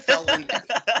box and he fell in there.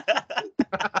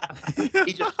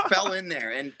 He just fell in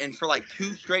there, and for like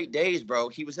 2 straight days, bro,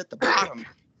 he was at the bottom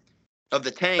of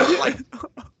the tank, like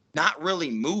not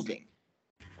really moving.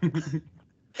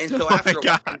 And so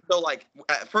like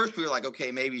at first we were like,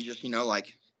 okay, maybe he's just,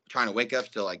 like trying to wake up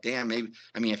still, like, damn, maybe.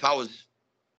 I mean, if I was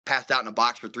passed out in a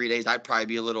box for 3 days, I'd probably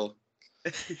be a little.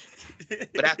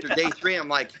 But after day 3, I'm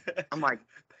like,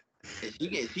 is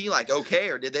he like okay,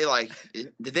 or did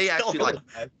they actually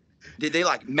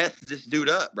mess this dude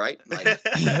up, right? Like,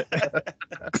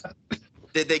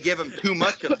 did they give him too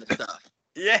much of the stuff?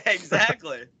 Yeah,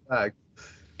 exactly.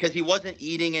 Because he wasn't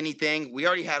eating anything. We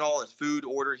already had all his food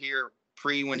ordered here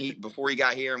before he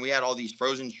got here, and we had all these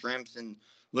frozen shrimps and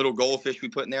little goldfish we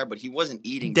put in there, but he wasn't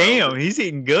eating. Damn, he's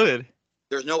eating good.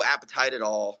 There's no appetite at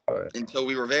all. And so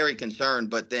we were very concerned.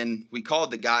 But then we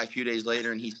called the guy a few days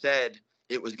later, and he said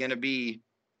it was going to be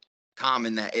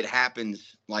common that it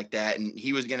happens like that. And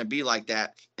he was going to be like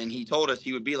that. And he told us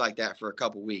he would be like that for a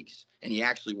couple weeks. And he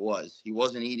actually was. He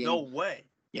wasn't eating. No way.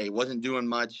 Yeah, he wasn't doing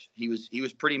much. He was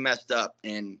pretty messed up.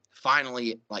 And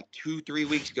finally, like 2-3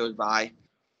 weeks goes by,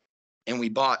 and we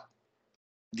bought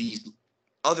these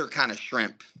other kind of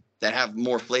shrimp that have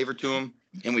more flavor to them.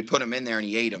 And we put him in there, and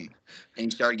he ate them, and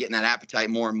he started getting that appetite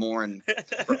more and more. And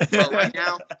for right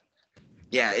now,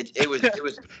 yeah, it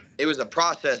was a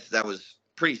process that was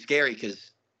pretty scary,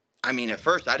 because, I mean, at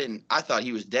first I thought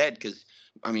he was dead, because,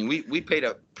 I mean, we paid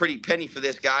a pretty penny for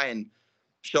this guy, and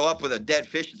show up with a dead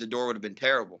fish at the door would have been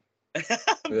terrible.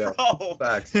 Yeah. Bro.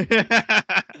 Facts. But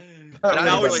I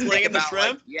Now didn't we're really think slinging the about, like,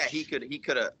 shrimp? yeah, he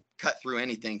could have cut through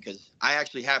anything because I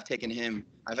actually have taken him.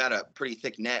 I've had a pretty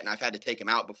thick net, and I've had to take him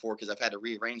out before because I've had to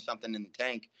rearrange something in the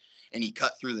tank, and he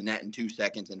cut through the net in 2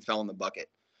 seconds and fell in the bucket.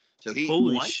 So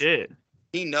Holy What? shit.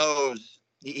 he knows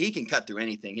he can cut through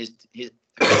anything. His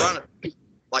run,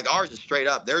 like ours is straight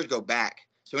up. Theirs go back.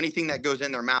 So anything that goes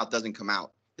in their mouth doesn't come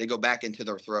out. They go back into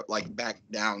their throat, like back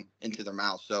down into their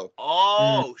mouth. So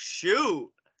Oh, shoot.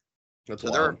 That's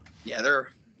so wild.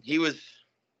 he was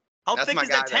How That's thick my is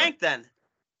that guy, though. tank then?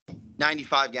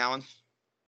 95 gallons.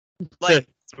 Like,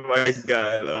 my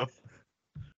guy, though.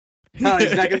 No,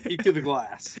 he's not gonna eat through the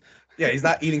glass. Yeah, he's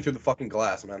not eating through the fucking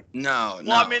glass, man. No, no.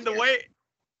 well, I mean, the way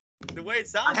it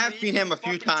sounds. I have he seen him a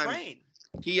fucking few times. trained.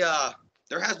 He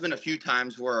there has been a few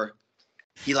times where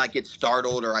he like gets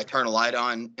startled or I turn a light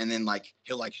on and then like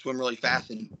he'll like swim really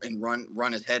fast and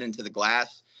run his head into the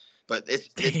glass. But it's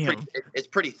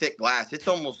pretty thick glass. It's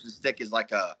almost as thick as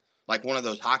like one of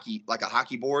those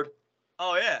hockey board.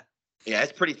 Oh yeah. Yeah,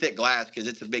 it's pretty thick glass because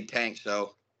it's a big tank.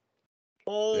 So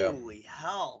Holy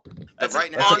hell. That's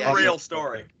right an now, yeah, unreal he's-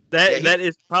 story. That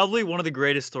is probably one of the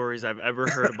greatest stories I've ever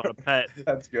heard about a pet.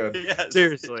 That's good. Yes.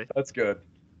 Seriously. That's good.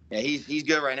 yeah, he's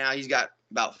good right now. He's got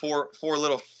about four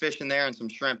little fish in there and some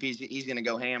shrimp. He's gonna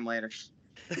go ham later.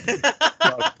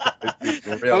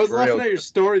 I was laughing at your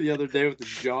story the other day with the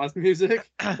Jaws music.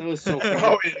 That was so funny.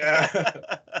 Oh yeah.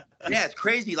 Yeah, it's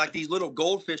crazy. Like these little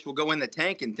goldfish will go in the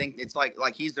tank and think it's like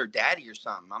he's their daddy or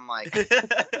something. I'm like,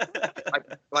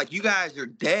 like you guys are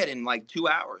dead in like 2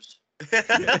 hours.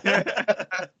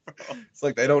 It's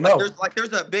like they don't know.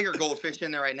 There's a bigger goldfish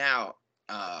in there right now.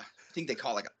 I think they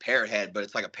call it like a parrothead, but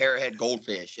it's like a parrothead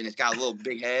goldfish, and it's got a little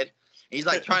big head. And he's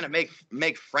like trying to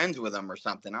make friends with him or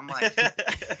something. I'm like,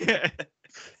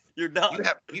 You're done.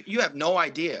 you have no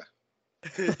idea.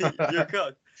 You're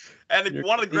good. And You're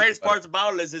one of the greatest good. parts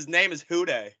about it is his name is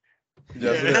Houday.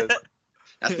 Yes, it is.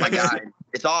 That's my guy.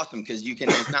 It's awesome because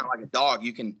it's not like a dog.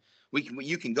 You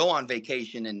can go on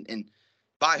vacation and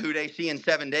buy Houday, see in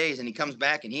 7 days, and he comes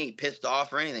back and he ain't pissed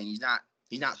off or anything. He's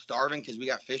not starving because we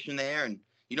got fish in there, and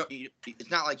it's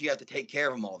not like you have to take care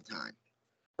of him all the time.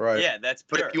 Right. Yeah, that's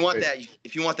But pure. if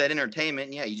you want that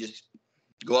entertainment, yeah, you just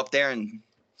go up there and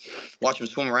watch him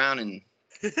swim around and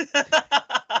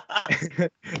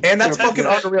And that's fucking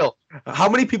unreal. How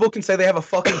many people can say they have a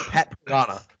fucking pet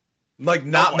piranha? Like,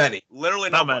 not Nobody. many. Literally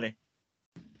Not nobody. many.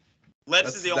 Lips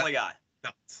That's- is the only guy.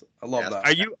 I love Yeah. that.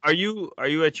 Are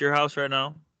you at your house right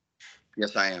now?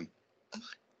 yes, I am.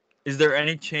 Is there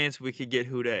any chance we could get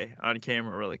Houday on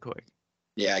camera really quick?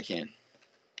 Yeah, I can.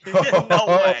 No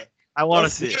way. I want to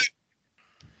Let's see it.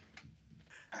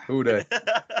 Who dey?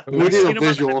 We need a Seen him on-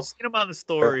 visual. I've seen him on the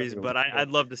stories, but I'd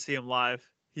love to see him live.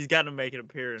 He's got to make an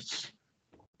appearance.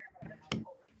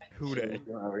 Houday.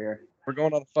 Over here. We're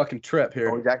going on a fucking trip Oh,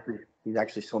 here. he's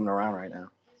actually swimming around right now.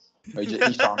 He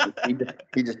saw me.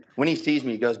 He just when he sees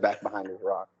me, he goes back behind his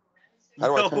rock. How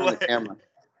do I No turn on way. the camera?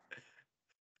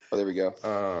 Oh, there we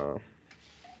go.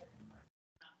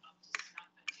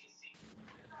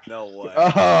 No way.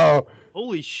 Oh,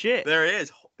 Holy shit! There he is.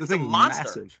 This It's a thing's monster.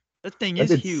 massive. That thing that is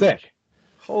dude's huge. sick.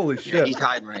 Holy Yeah, shit. he's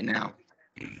hiding right now.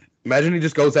 Imagine he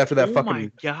just goes after that Oh fucking.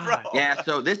 my god! Bro. Yeah,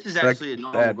 so this is That- actually a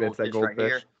normal that bit's that goldfish right here.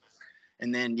 goldfish.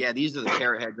 And then yeah, these are the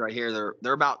parrot heads right here.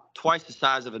 They're about twice the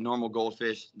size of a normal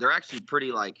goldfish. They're actually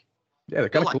pretty like Yeah, they're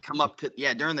they'll kind of like come up to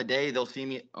during the day they'll see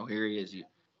me. Oh, here he is.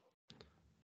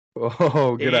 cool.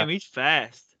 Oh, get Damn, out. he's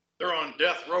fast. They're on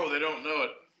death row. They don't know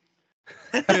it.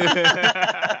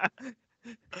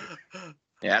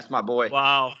 Yeah, that's my boy.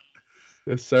 Wow.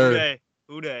 Yes, sir. Houday.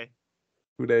 Houday.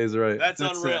 Who dey is right. That's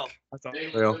That's unreal. sick. That's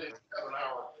They Real. really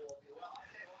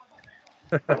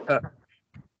have an hour.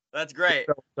 That's great.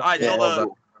 All right, Yeah,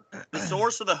 so the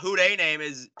source of the Houday name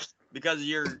is because of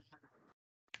your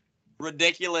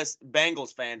ridiculous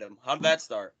Bengals fandom. How did that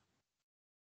start?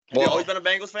 Have you Well- always been a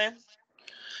Bengals fan?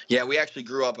 Yeah, we actually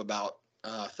grew up about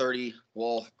 30.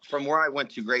 Well, from where I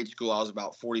went to grade school, I was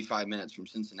about 45 minutes from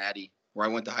Cincinnati. Where I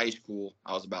went to high school,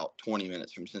 I was about 20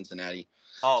 minutes from Cincinnati.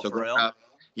 Oh, So for growing real? up,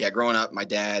 growing up, my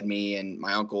dad, me, and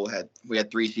my uncle had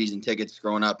 3 season tickets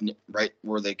growing up right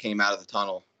where they came out of the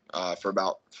tunnel for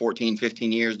about 14, 15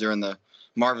 years during the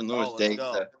Marvin Lewis let's days.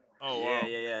 go. Oh yeah, wow.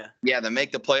 yeah, Yeah, they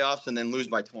make the playoffs and then lose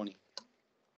by 20.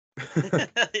 yeah.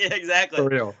 Yeah, exactly. For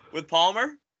real. With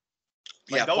Palmer?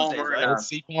 Like Yeah, those Palmer, days, right? Let's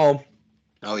see Palm.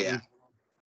 Oh yeah,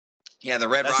 yeah. The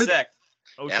Red That's Rocket. sick.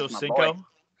 Ocho That's my Cinco. boy.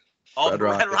 Oh, Red the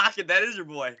Red Rocket. Rocket, that is your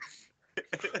boy.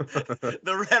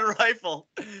 The Red Rifle.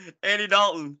 Andy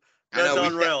Dalton. I That's know,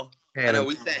 unreal. I know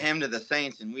we sent him to the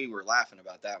Saints and we were laughing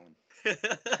about that one.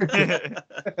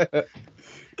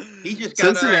 He just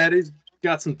got Cincinnati's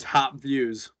got some top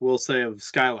views, we'll say, of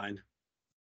Skyline.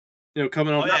 You know,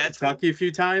 coming over yeah, to that's Kentucky a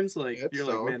few times, like It's you're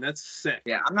so. like, man, that's sick.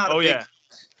 Yeah, I'm not Oh, a big yeah.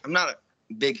 I'm not a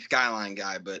big Skyline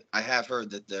guy, but I have heard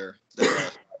that their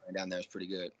Skyline down there is pretty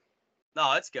good.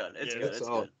 No, it's good. It's Yeah, good. it's It's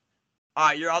all. good. All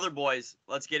right, your other boys.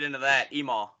 Let's get into that.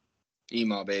 Email.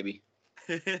 Emo, baby.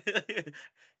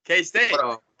 K-State.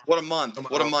 What a month. Come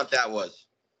What a on. month that was.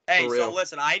 Hey, For so real.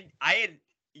 listen, I had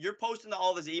you're posting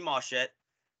all this email shit.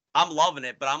 I'm loving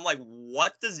it, but I'm like,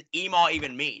 what does email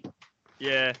even mean?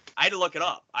 Yeah. I had to look it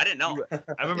up. I didn't know.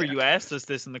 I remember you asked us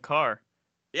this in the car.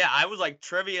 Yeah, I was like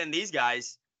trivia and these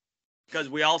guys because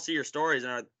we all see your stories in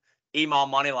our email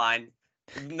money line.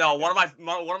 No, one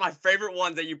of my favorite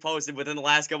ones that you posted within the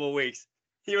last couple of weeks.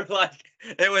 You were like,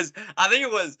 I think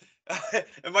it was,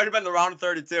 it might have been the round of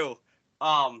 32.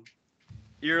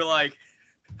 You're like,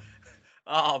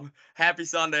 happy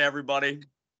Sunday, everybody.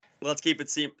 Let's keep it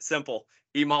simple.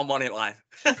 Email money line.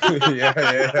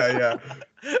 yeah.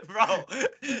 Bro,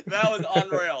 that was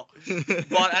unreal.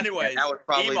 But anyways, That was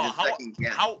probably email, the second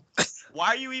guess. why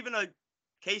are you even a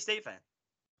K-State fan?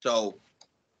 So,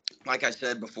 like I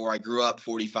said before, I grew up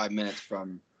 45 minutes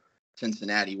from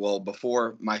Cincinnati. Well,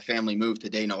 before my family moved to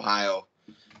Dayton, Ohio,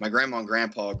 my grandma and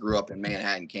grandpa grew up in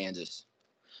Manhattan, Kansas.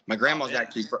 My grandma's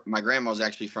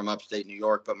actually from upstate New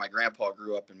York, but my grandpa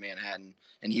grew up in Manhattan,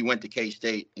 and he went to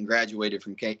K-State and graduated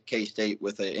from K-State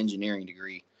with an engineering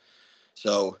degree.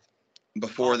 So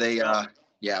before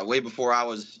way before I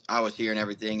was here and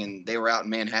everything, and they were out in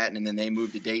Manhattan, and then they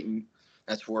moved to Dayton.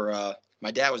 That's where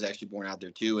my dad was actually born out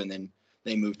there too, and then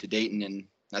they moved to Dayton, and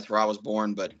that's where I was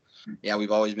born. But yeah,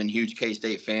 we've always been huge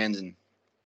K-State fans, and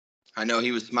I know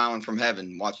he was smiling from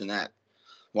heaven watching that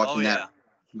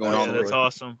going all Yeah, the way. that's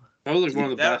awesome. That was like one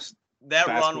of the best. That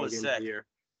run basketball was games of sick. the year.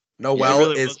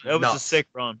 Noel is it was a nuts. sick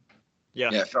run. Yeah.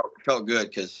 Yeah, it felt good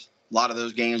because a lot of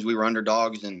those games we were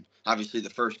underdogs, and obviously the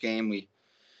first game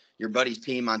your buddy's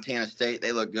team, Montana State,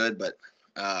 they look good, but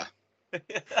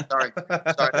sorry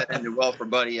that ended well for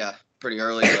Buddy pretty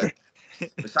early.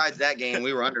 But besides that game,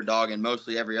 we were underdog in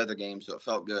mostly every other game, so it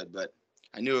felt good. But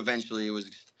I knew eventually it was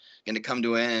going to come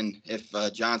to an end if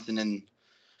Johnson and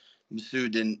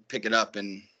Masood didn't pick it up,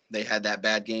 and they had that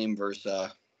bad game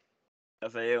versus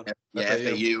FAU. Yeah,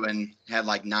 FAU, and had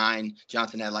like 9.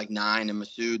 Johnson had like 9, and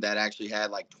Masood that actually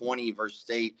had like 20 versus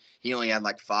State. He only had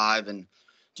like 5, and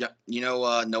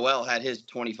Noel had his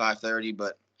 25-30,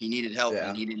 but he needed help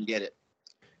and he didn't get it.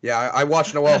 Yeah, I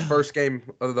watched Noel's first game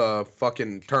of the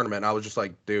fucking tournament. I was just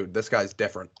like, dude, this guy's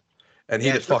different, and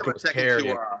he just fucking was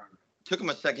carrying. Took him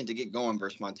a second to get going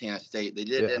versus Montana State. They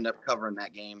did end up covering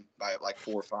that game by like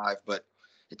 4 or 5, but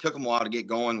it took them a while to get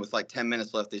going. With like 10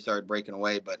 minutes left, they started breaking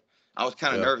away, but I was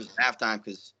kind of nervous at halftime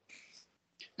because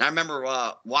I remember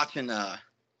watching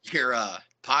your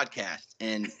podcast,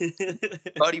 and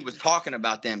Buddy was talking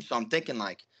about them. So I'm thinking,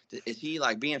 like, is he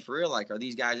like being for real? Like, are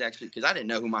these guys actually? Because I didn't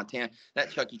know who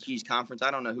that Chuck E. Cheese conference.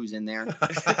 I don't know who's in there.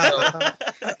 So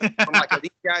I'm like,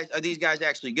 are these guys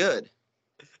actually good?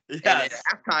 Yes. And at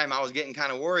halftime, I was getting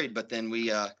kind of worried, but then we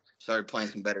started playing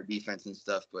some better defense and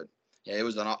stuff. But yeah, it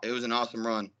was an awesome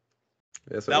run.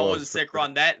 Yes, that was a sick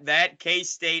run. That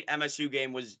K-State MSU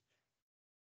game was,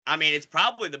 I mean, it's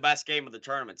probably the best game of the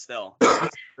tournament still.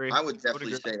 I would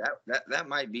definitely say that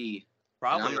might be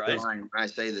probably right. When I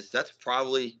say this, that's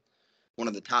probably one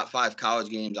of the top 5 college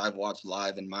games I've watched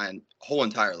live in my whole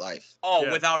entire life. Oh,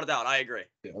 without a doubt, I agree.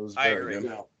 Yeah, it was I agree.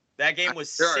 good. That game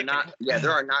was there sick.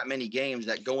 There are not many games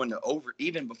that go into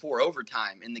even before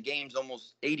overtime, and the game's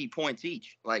almost 80 points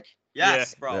each. Like,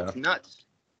 bro, it's nuts.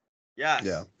 Yes.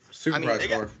 Yeah. Super high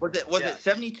score. Was it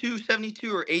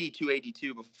 72-72 or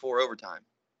 82-82 before overtime?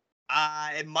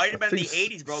 It might have been the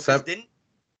 80s, bro.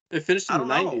 They finished in the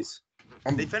 90s.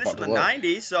 They finished in the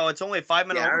 90s, so it's only a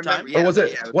 5-minute overtime. Or was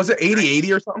it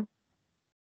 80-80 or something?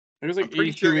 It was like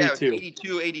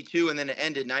 82-82, and then it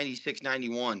ended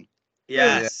 96-91.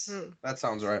 Yes. Yeah. That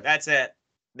sounds right. That's it.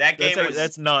 That game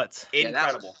that's nuts.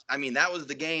 Incredible. That was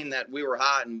the game that we were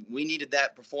hot, and we needed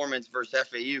that performance versus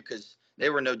FAU because they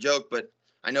were no joke. But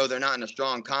I know they're not in a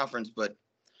strong conference, but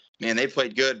man, they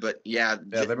played good. But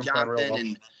Johnson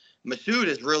and Masood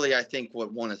is really, I think,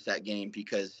 what won us that game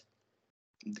because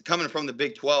coming from the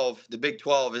Big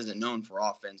 12 isn't known for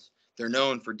offense. They're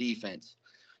known for defense.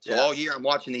 So all year I'm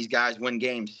watching these guys win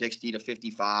games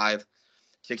 60-55.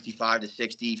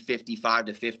 65-60,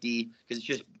 55-50, because it's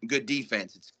just good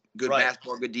defense. It's good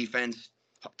basketball, good defense,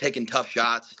 taking tough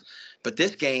shots. But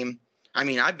this game, I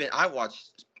mean, I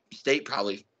watched State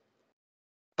probably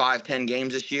 5-10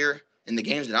 games this year, and the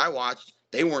games that I watched,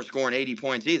 they weren't scoring 80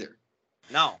 points either.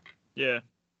 No. Yeah.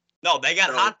 No, they got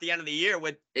So- hot at the end of the year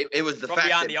with It was the from fact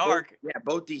beyond that the arc.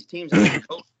 both these teams. I mean,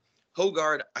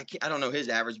 Hogard, I don't know his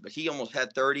average, but he almost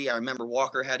had 30. I remember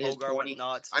Walker had his Hogarth 20. went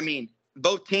nuts. I mean,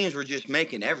 both teams were just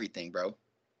making everything, bro.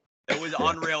 It was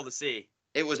unreal to see.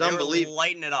 It was They were unbelievable.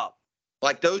 lighting it up.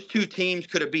 Like those two teams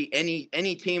could have beat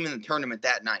any team in the tournament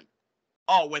that night.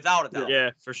 Oh, without a doubt.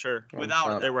 Yeah, for sure. Without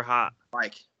a They doubt. were hot.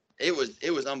 Like it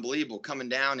was unbelievable coming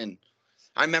down. And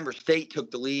I remember State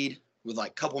took the lead with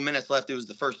like a couple minutes left. It was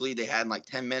the first lead they had in like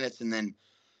 10 minutes, and then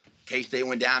K-State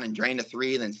went down and drained a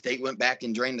 3. Then State went back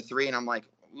and drained a 3. And I'm like,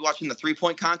 watching the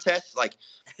 3-point contest, like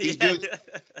these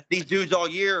dudes all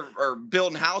year are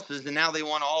building houses, and now they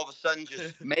want to all of a sudden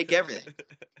just make everything.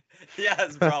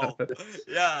 Yes, bro.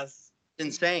 Yes.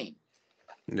 Insane.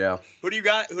 Yeah. Who do you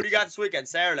got this weekend,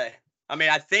 Saturday? I mean,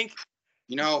 I think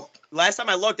You know, last time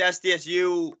I looked,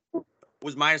 SDSU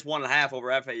was -1.5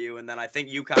 over FAU, and then I think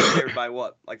UConn favored by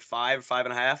what, like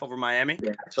 5.5 over Miami?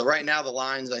 yeah. So right now the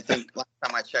lines, I think last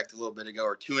time I checked a little bit ago,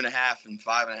 are 2.5 and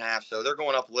 5.5. So they're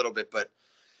going up a little bit. But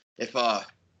if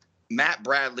Matt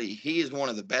Bradley, he is one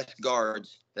of the best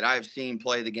guards that I've seen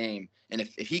play the game. And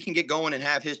if he can get going and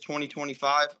have his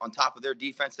 20-25 on top of their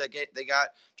defense they got,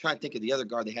 trying to think of the other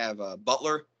guard they have,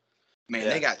 Butler. Man,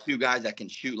 they got two guys that can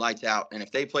shoot lights out. And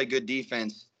if they play good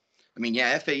defense, I mean,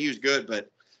 yeah, FAU's good,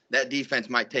 but that defense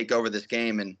might take over this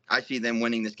game. And I see them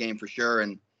winning this game for sure.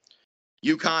 And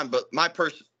UConn, but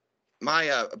my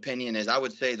opinion is I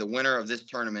would say the winner of this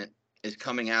tournament is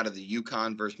coming out of the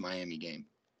UConn versus Miami game.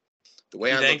 The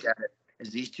way I look at it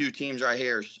is these two teams right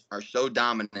here are so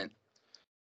dominant.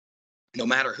 No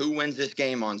matter who wins this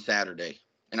game on Saturday,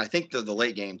 and I think they're the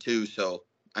late game too. So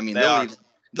I mean,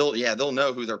 they'll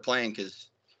know who they're playing because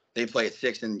they play at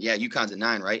 6, and yeah, UConn's at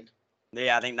 9, right?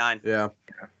 Yeah, I think 9. Yeah.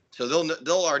 So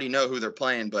they'll already know who they're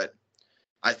playing, but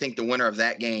I think the winner of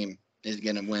that game is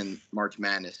going to win March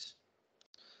Madness.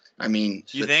 I mean,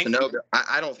 You think? Sonogo,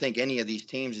 I don't think any of these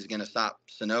teams is going to stop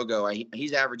Sonogo.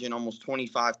 He's averaging almost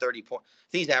 25, 30 points.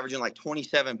 I think he's averaging like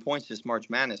 27 points this March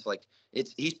Madness. Like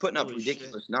he's putting up Holy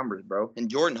ridiculous numbers, bro. And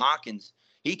Jordan Hawkins,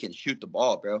 he can shoot the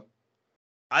ball, bro.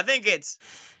 I think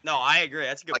I agree.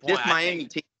 That's a good Like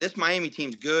point. this Miami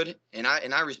team's good, and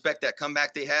I respect that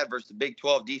comeback they had versus the Big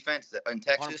 12 defense in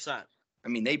Texas. 100%. I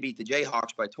mean, they beat the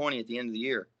Jayhawks by 20 at the end of the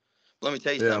year. But let me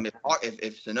tell you something.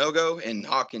 If Sonogo and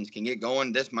Hawkins can get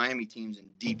going, this Miami team's in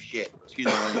deep shit. Excuse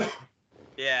me.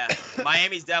 Yeah,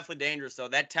 Miami's definitely dangerous, though.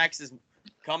 That Texas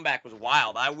comeback was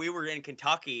wild. We were in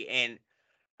Kentucky, and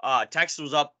Texas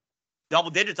was up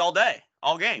double digits all day,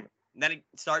 all game. And then it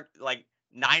started like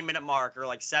 9-minute mark or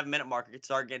like 7-minute mark. It could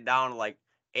start getting down to like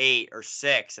 8 or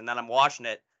 6, and then I'm watching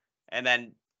it, and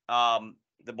then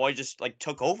the boys just like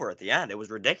took over at the end. It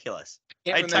was ridiculous.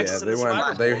 Texas in the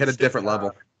Survivor They Bowl. hit a different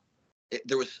level.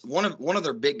 There was one of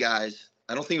their big guys.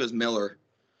 I don't think it was Miller.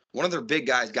 One of their big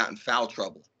guys got in foul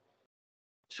trouble.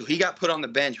 So he got put on the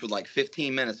bench with like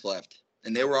 15 minutes left,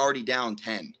 and they were already down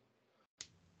 10.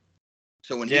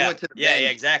 So when he went to the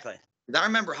bench, exactly. I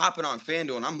remember hopping on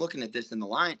FanDuel, and I'm looking at this in the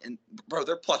line, and bro,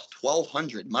 they're plus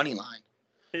 1,200 money line.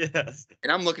 Yes.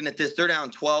 And I'm looking at this, they're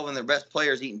down 12, and their best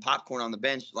players eating popcorn on the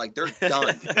bench, like they're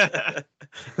done.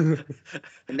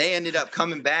 And they ended up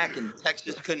coming back, and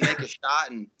Texas couldn't make a shot,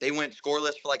 and they went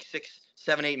scoreless for like 6,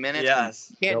 7, 8 minutes. Yes.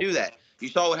 You can't do that. You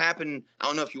saw what happened. I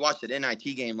don't know if you watched that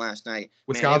NIT game last night.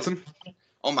 Wisconsin? Man,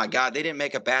 oh my God, they didn't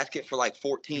make a basket for like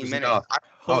 14 minutes.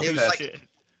 Oh, It was shit.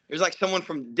 it was like someone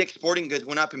from Dick's Sporting Goods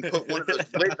went up and put one of those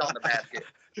lids on the basket.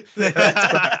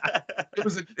 It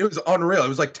was unreal. It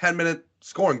was like 10-minute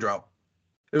scoring drought.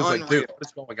 It was like, dude,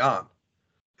 what's going on?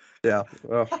 Yeah,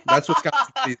 well, that's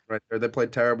Wisconsin right there. They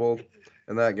played terrible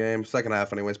in that game. Second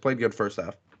half, anyways. Played good first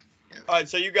half. All right,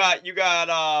 so you got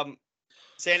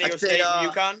San Diego State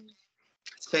and UConn.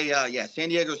 San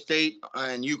Diego State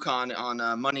and UConn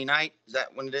on Monday night. Is that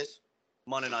when it is?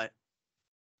 Monday night.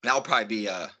 That'll probably be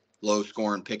a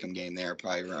low-scoring pick'em game there,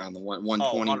 probably around the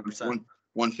 120,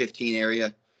 115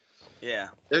 area. Yeah.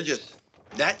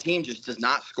 That team just does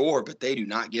not score, but they do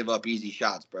not give up easy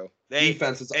shots, bro.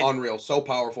 Defense is unreal, so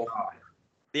powerful.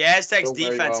 The Aztecs' So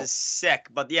very defense well. is sick,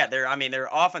 but yeah, their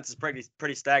offense is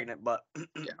pretty stagnant. But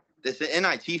Yeah, this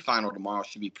NIT final tomorrow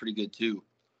should be pretty good too.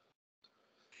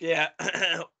 yeah,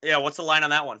 yeah. What's the line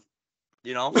on that one?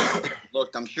 You know?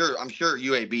 Look, I'm sure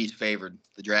UAB's favored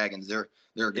the Dragons. They're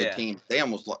a good team. They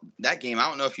almost that game. I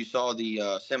don't know if you saw the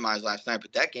semis last night,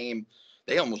 but that game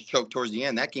they almost choked towards the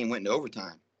end. That game went into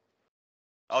overtime.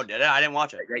 Oh, did it? I didn't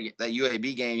watch it. That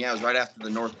UAB game, yeah, it was right after the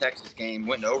North Texas game.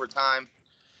 Went into overtime.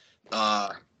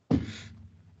 I'm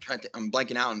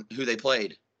blanking out on who they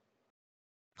played.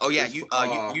 Oh yeah,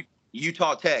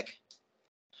 Utah Tech.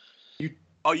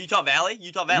 Oh, Utah Valley?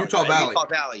 Utah Valley. Utah right? Valley. Utah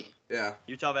Valley. Yeah.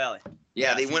 Utah Valley. Yeah,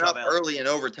 Yes, they went Utah up Valley. early in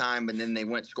overtime, but then they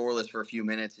went scoreless for a few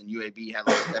minutes, and UAB had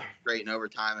like 7 straight in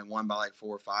overtime and won by like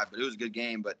 4 or 5. But it was a good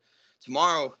game. But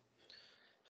tomorrow,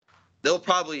 they'll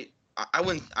probably. I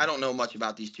don't know much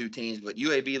about these two teams, but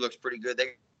UAB looks pretty good.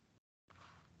 They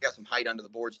got some height under the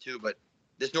boards too, but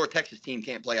this North Texas team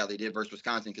can't play how they did versus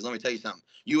Wisconsin. Because let me tell you something,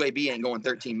 UAB ain't going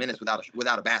 13 minutes without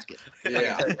a basket. Yeah. I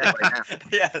can tell you that right now.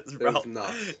 Yes, bro. It was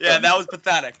nuts. Yeah, that was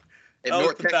pathetic. If That was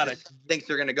North pathetic. Texas thinks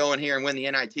they're going to go in here and win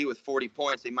the NIT with 40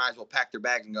 points, they might as well pack their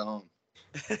bags and go home.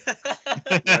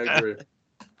 I agree.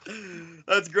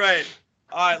 That's great.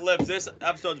 All right, Lips, this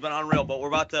episode's been unreal, but we're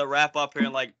about to wrap up here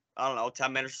in like, I don't know,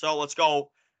 10 minutes or so. Let's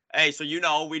go. Hey, so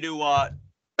we do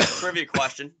trivia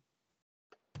question.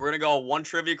 We're going to go one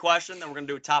trivia question, then we're going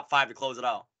to do a top 5 to close it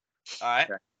out. All right?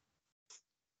 Okay.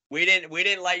 We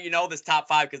didn't let you know this top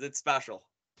 5 because it's special.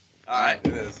 All right?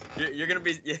 It is. You're going to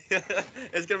be –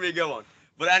 it's going to be a good one.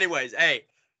 But anyways, hey,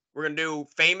 we're going to do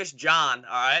Famous John,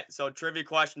 all right? So trivia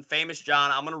question, Famous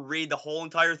John. I'm going to read the whole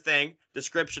entire thing,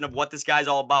 description of what this guy's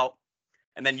all about,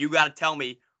 and then you got to tell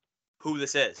me who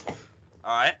this is.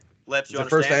 All right? Lips, you The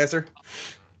understand? first answer?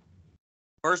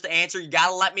 First answer, you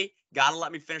gotta let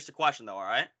me finish the question though, all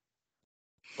right?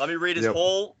 Let me read his Yep.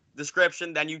 whole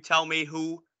description, then you tell me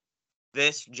who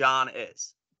this John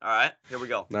is. All right, here we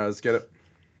go. Now let's get it.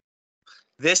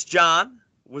 This John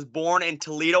was born in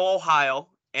Toledo, Ohio,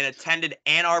 and attended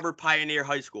Ann Arbor Pioneer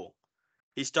High School.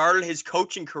 He started his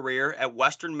coaching career at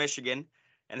Western Michigan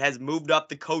and has moved up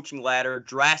the coaching ladder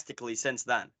drastically since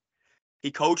then. He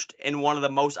coached in one of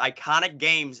the most iconic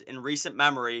games in recent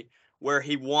memory, where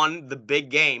he won the big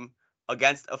game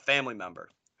against a family member.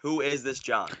 Who is this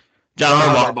John? John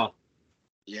Harbaugh. Harbaugh.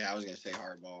 Yeah, I was going to say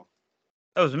hardball.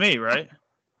 That was me, right?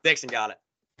 Dixon got it.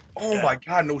 Oh my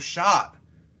God, no shot.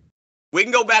 We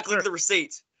can go back look at the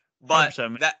receipts, but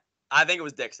 100%. that I think it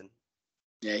was Dixon.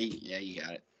 Yeah, you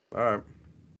got it. All right.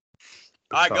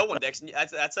 All right, go one, Dixon.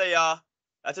 That's a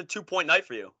 2-point night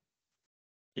for you.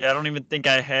 Yeah, I don't even think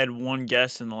I had one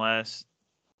guess in the last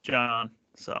John.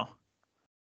 So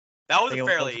That was I think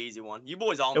a it fairly was- easy one. You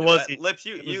boys all It knew was that. easy. Lips,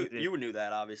 It was you easy. knew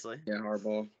that obviously. Yeah,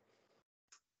 hardball.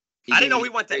 I didn't know we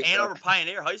went to Ann Arbor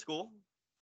Pioneer High School.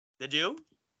 Did you?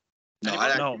 No,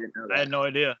 Anybody? I No, actually didn't know that. I had no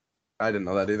idea. I didn't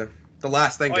know that either. The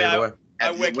last thing Oh, gave yeah. it away.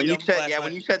 I when wicked you him said last when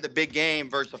night. you said the big game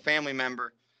versus a family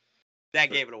member, That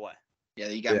gave it away. yeah,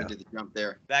 you got Yeah. me to the jump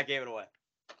there. That gave it away.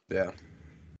 Yeah.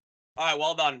 All right,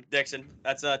 well done, Dixon.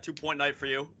 That's a 2-point night for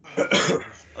you. All Let's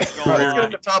go. right, let's get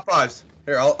into top 5s.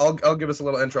 Here, I'll give us a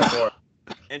little intro for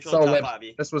it. Intro So, to top Lips,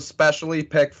 5. this was specially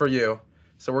picked for you.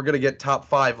 So we're gonna get top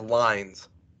 5 lines.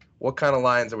 What kind of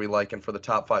lines are we liking for the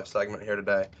top 5 segment here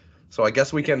today? So I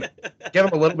guess we can give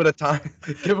him a little bit of time.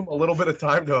 Give him a little bit of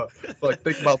time to like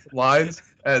think about some lines.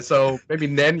 And so maybe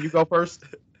Nen, you go first.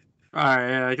 All right,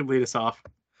 yeah, I can lead us off.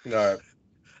 All right.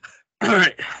 All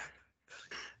right.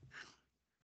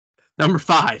 Number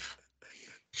 5.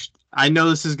 I know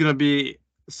this is going to be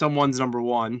someone's number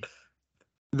 1.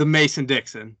 The Mason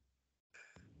Dixon.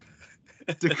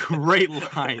 It's a great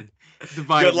line.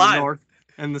 Dividing Good line. the North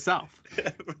and the South.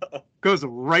 Bro, Goes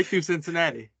right through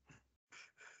Cincinnati.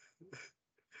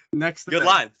 Next good thing,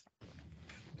 line.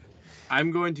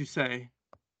 I'm going to say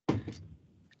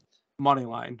money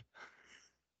line.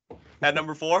 At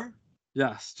number 4?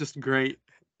 Yes, just great.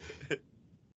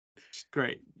 Just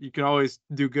great. You can always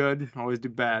do good, always do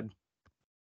bad.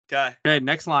 Okay. Okay,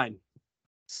 next line.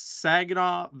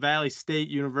 Saginaw Valley State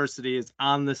University is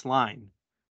on this line.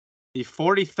 The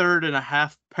 43rd and a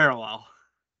half parallel.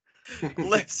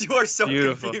 Lips, you are so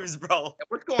Beautiful. confused, bro.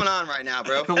 What's going on right now,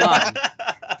 bro? The line.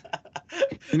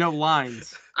 You know,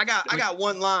 lines. I got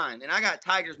one line, and I got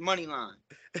Tiger's money line.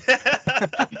 That's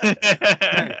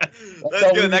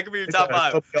good. That could be your top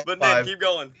 5. But Nick, keep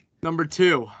going. Number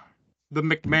 2, the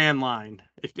McMahon line.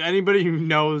 If anybody who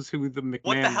knows who the McMahon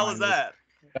What the hell is line that?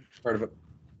 Heard of it.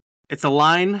 It's a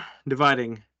line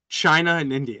dividing China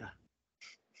and India.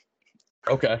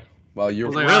 Okay. Well, I you're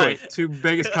was like, Really? all right, 2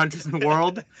 biggest countries in the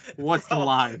world. What's the Bro.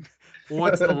 line?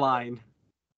 What's the line?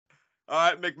 All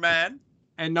right, McMahon.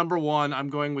 And number 1, I'm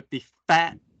going with the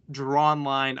fat drawn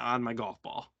line on my golf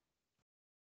ball.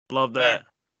 Love that.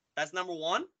 That's number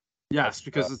 1? Yes,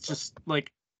 because it's just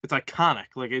like it's iconic.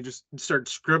 Like I just started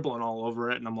scribbling all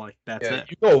over it, and I'm like, that's yeah, it.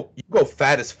 you go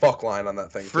fat as fuck line on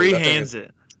that thing. too. Free That thing hands is-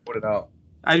 it. Put it out.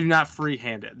 I do not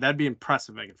freehand it. That'd be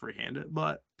impressive if I could freehand it,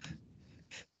 but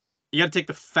you got to take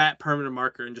the fat permanent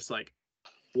marker and just like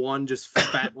one just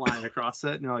fat line across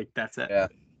it, and you're like, that's it. Yeah.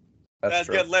 That's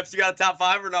true. good. Lips, you got a top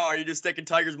 5 or no? Or are you just sticking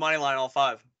Tiger's money line all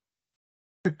 5?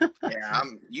 Yeah,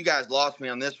 you guys lost me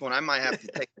on this one. I might have to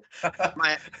take.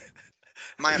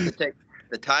 Might have to take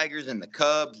the Tigers and the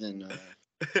Cubs and.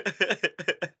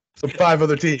 Some 5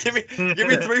 other teams. give me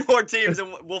 3 more teams,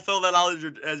 and we'll fill that out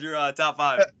as your top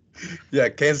 5. Yeah,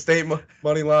 Kansas State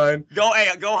money line. Go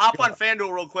hop on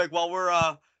FanDuel real quick while we're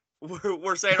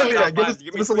saying our Oh, top yeah, give 5. us- Give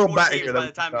give me us a 3 little more back teams here by that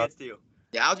the we time it got. gets to you.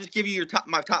 Yeah, I'll just give you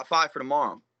my top 5 for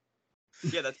tomorrow.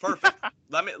 Yeah, that's perfect.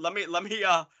 let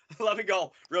me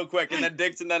go real quick, and then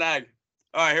Dixon, then Egg.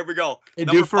 All right, here we go. Hey,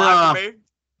 Number 5 for me.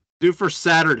 Do for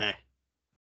Saturday.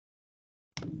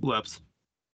 Lips.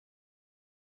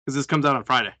 Because this comes out on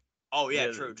Friday. Oh yeah,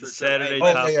 Yeah, true. Saturday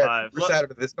Hey, top yeah. 5. For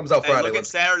Saturday. This comes out hey, Friday. look at Let's-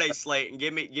 Saturday's slate and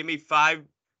give me 5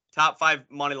 top 5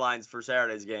 money lines for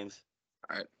Saturday's games.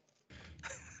 All right.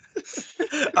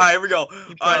 All right, here we go. He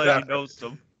All right, probably knows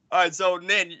them. all right. So,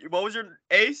 Nin, what was your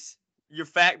ace? Your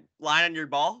fat line on your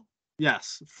ball?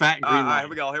 Yes. Fat All green right, line. here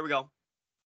we go.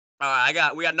 All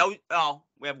right,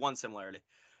 we have one similarity.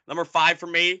 Number 5 for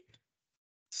me,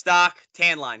 stock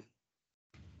tan line.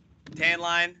 Tan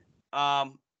line,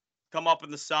 come up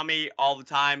in the summy all the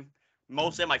time.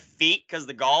 Mostly on my feet because of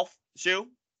the golf shoe.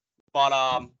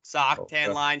 But sock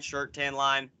tan line, shirt tan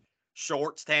line,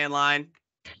 shorts tan line.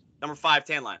 Number 5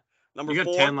 tan line. Number You got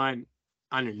 4. tan line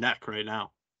on your neck right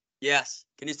now. Yes.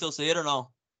 Can you still see it or no?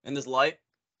 In this light?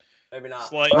 Maybe not.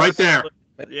 Slight- Right there.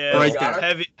 Yeah, Right it's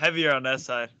there. heavier on that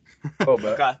side. Oh,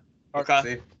 but Okay. Okay.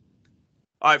 See?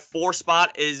 All right. 4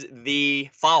 spot is the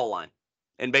foul line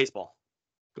in baseball.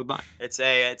 Good line. It's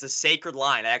a sacred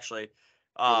line actually.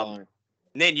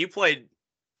 Nin, you played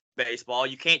baseball.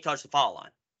 You can't touch the foul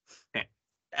line. Yeah.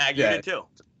 Ag, you Yeah. did too.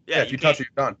 Yeah, if you touch it,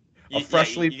 you're done. You,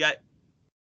 freshly you got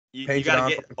you painted got on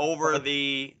to get fucking over foul.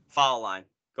 the foul line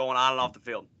going on and off the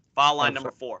field. Foul line 100%.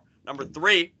 number 4. Number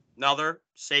 3, another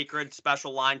sacred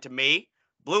special line to me,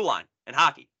 blue line in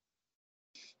hockey.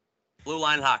 Blue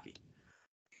line in hockey.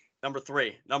 Number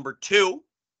 3. Number 2,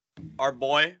 our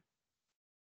boy,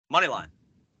 money line.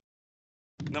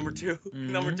 Number 2 is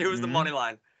the Mhm. money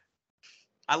line.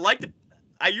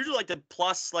 I usually like the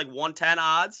plus like 110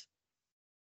 odds,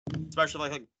 especially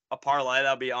like a parlay.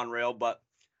 That'd be unreal, but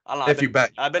I don't know. If you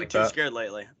bet. I've been like too that. scared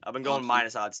lately. I've been going Awesome.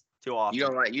 minus odds too often.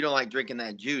 You don't like drinking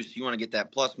that juice. You want to get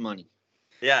that plus money.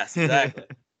 Yes, exactly.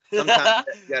 Sometimes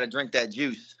you got to drink that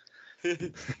juice. All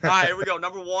right, here we go.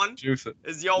 Number 1 Juice it.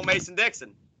 is the old Mason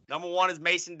Dixon. Number 1 is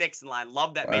Mason Dixon line.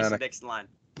 Love that Mason Piranha. Dixon line.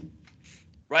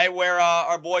 Right where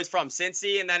our boy's from,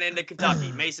 Cincy, and then into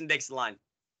Kentucky. Mason Dixon line.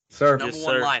 Sir. Number Yes,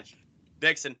 1 sir. line.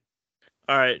 Dixon.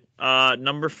 All right.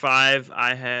 Number 5,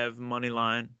 I have money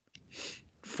line.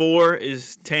 4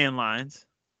 is tan lines.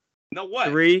 No way.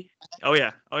 3, oh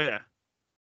yeah.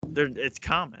 It's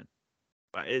common.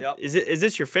 Yep. Is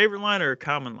this your favorite line or a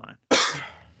common line?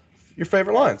 Your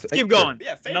favorite lines. Keep going.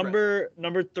 Yeah, favorite.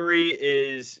 Number 3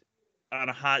 is on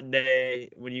a hot day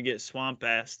when you get swamp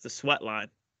ass, the sweat line.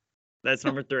 That's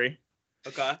number 3.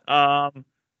 Okay.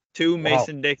 2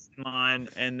 Mason Dixon line,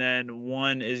 and then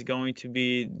 1 is going to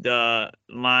be the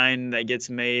line that gets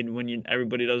made when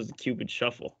everybody does the Cupid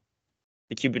shuffle.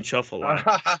 The Cupid shuffle line.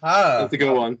 That's a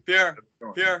good one. Pure.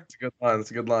 That's a good line.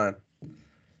 That's a good line.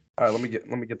 All right, let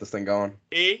me get this thing going.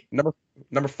 E.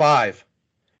 Number 5,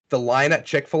 the line at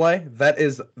Chick-fil-A. That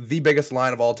is the biggest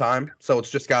line of all time, so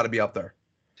it's just got to be up there.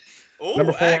 Oh,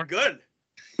 Number 4. good.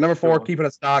 Number 4, one. keeping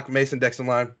it stock, Mason Dixon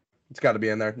line. It's got to be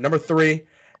in there. Number 3,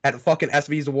 at fucking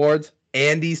SV's Awards,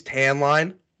 Andy's tan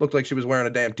line. Looked like she was wearing a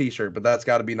damn t-shirt, but that's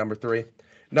got to be number 3.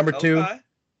 Number 2, Okay.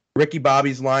 Ricky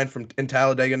Bobby's line in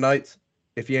Talladega Nights.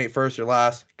 If you ain't first, you're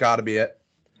last. Got to be it.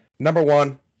 Number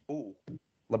 1, Ooh.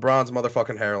 LeBron's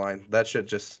motherfucking hairline. That shit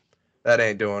that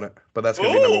ain't doing it. But that's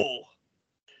gonna be number 1. Ooh.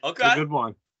 It's a Okay. good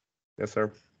one. Yes,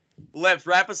 sir. Let's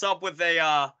wrap us up with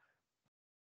a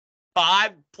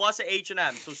 5 plus a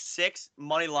H&M. So 6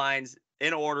 money lines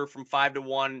in order from 5 to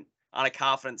 1 on a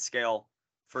confidence scale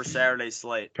for Saturday's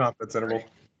slate. Confidence interval.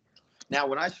 Now,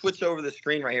 when I switch over the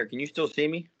screen right here, can you still see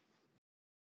me?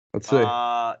 Let's see.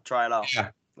 Try it out. Yeah.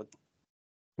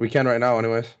 We can right now,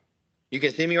 anyways. You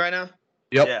can see me right now?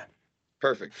 Yep. Yeah.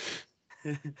 Perfect.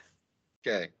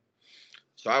 Okay.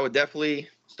 So I would definitely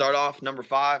start off number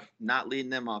 5, not leaving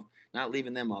them off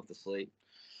the slate.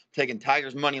 Taking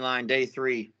Tigers money line day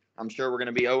 3. I'm sure we're going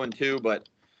to be 0-2, but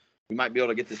we might be able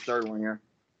to get this third one here.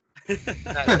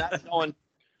 Not going.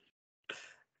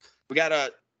 We got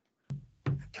a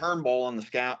Turnbull on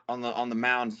the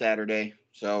mound Saturday,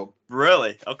 so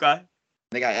Really? Okay.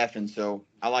 they got effing. So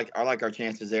I like our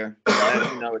chances there.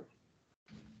 As you know,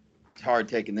 it's hard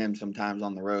taking them sometimes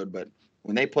on the road, but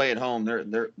when they play at home,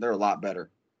 they're a lot better.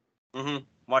 Mm-hmm.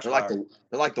 Much They're better.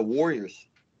 like the Warriors.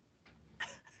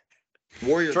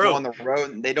 Warriors True. go on the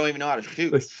road and they don't even know how to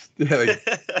shoot. Yeah, they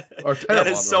are That terrible on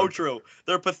is the so road. true.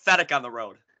 They're pathetic on the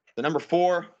road. The number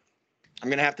 4, I'm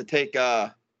gonna have to take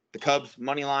the Cubs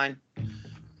money line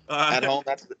at home.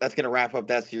 That's gonna wrap up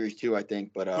that series too, I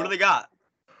think. But who do they got?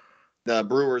 The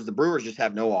Brewers just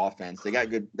have no offense. They got a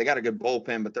good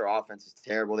bullpen, but their offense is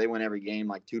terrible. They win every game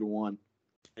like 2-1.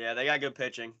 Yeah, they got good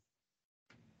pitching.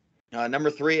 Number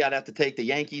 3, I'd have to take the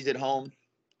Yankees at home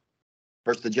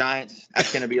versus the Giants.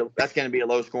 That's gonna be a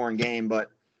low scoring game,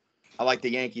 but I like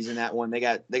the Yankees in that one. They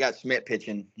got Smith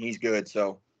pitching. He's good,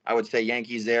 so I would say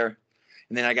Yankees there.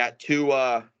 And then I got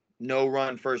 2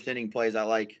 no-run first inning plays I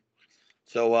like.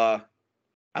 So I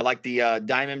like the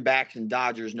Diamondbacks and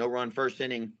Dodgers no-run first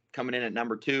inning coming in at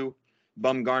number 2.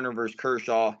 Bumgarner versus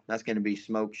Kershaw. That's going to be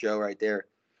smoke show right there.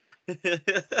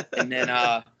 And then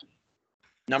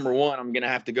number 1, I'm going to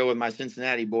have to go with my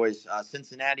Cincinnati boys.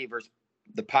 Cincinnati versus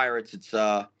the Pirates. It's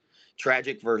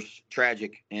tragic versus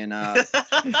tragic. And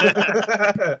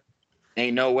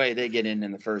ain't no way they get in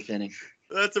the first inning.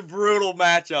 That's a brutal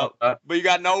matchup. But you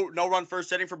got no run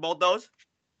first inning for both those?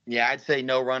 Yeah, I'd say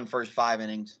no run first 5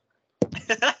 innings.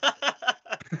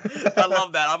 I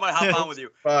love that. I might hop on with you.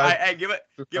 All right, hey, give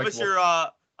us your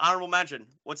honorable mention.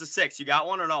 What's a 6? You got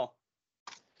one or no?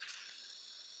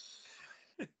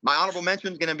 My honorable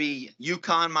mention is going to be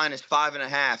UConn minus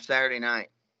 5.5 Saturday night.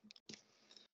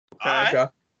 Okay.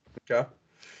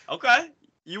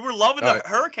 You were loving the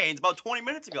Hurricanes about 20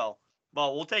 minutes ago.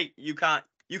 But we'll take UConn.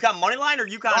 UConn money line or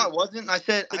UConn? No, it wasn't. I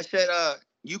said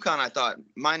UConn. I thought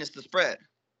minus the spread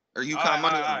or UConn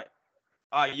money line.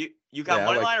 UConn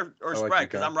money line or spread?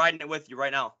 Because I'm riding it with you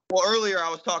right now. Well, earlier I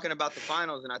was talking about the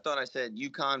finals, and I thought I said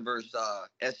UConn versus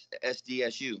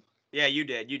SDSU. Yeah, you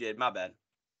did. My bad.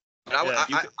 But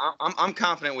I'm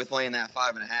confident with laying that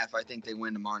 5.5. I think they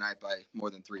win tomorrow night by more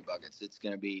than 3 buckets. It's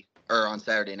gonna be on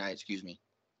Saturday night. Excuse me.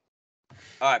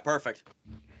 All right, perfect.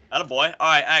 Attaboy. All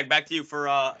right, Ag, back to you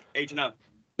for H&M.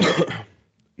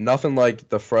 Nothing like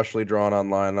the freshly drawn on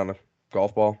line on a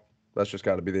golf ball. That's just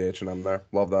got to be the H&M there.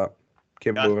 Love that.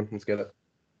 Keep moving. Let's get it.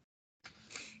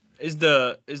 Is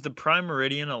the Prime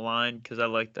Meridian a line? Because I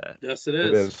like that. Yes, it is.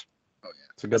 It is. Oh yeah.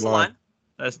 It's a good line.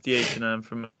 That's the H&M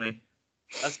for me.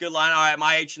 That's a good line. All right,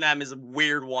 my H&M is a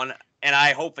weird one, and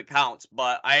I hope it counts.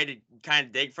 But I had to kind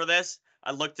of dig for this.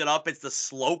 I looked it up. It's the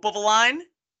slope of a line.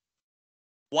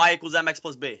 Y equals MX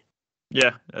plus B.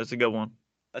 Yeah, that's a good one.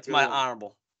 That's my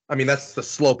honorable. I mean, that's the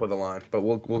slope of the line, but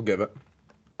we'll give it.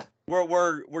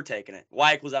 We're taking it.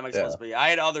 Y equals MX plus B. I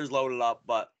had others loaded up,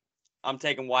 but I'm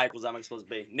taking Y equals MX plus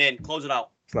B. Nin, close it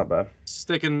out. It's not bad.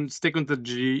 Sticking with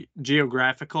the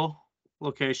geographical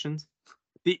locations.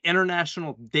 The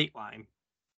International Dateline.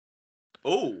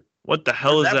 Oh. What the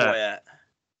hell is Where's that? boy at?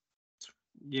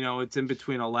 You know, it's in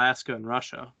between Alaska and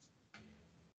Russia.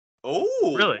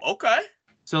 Oh. Really? Okay.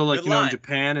 So, like, Good you know, in line.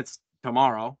 Japan, it's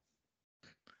tomorrow.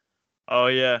 Oh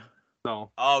yeah.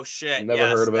 So. Oh shit. Never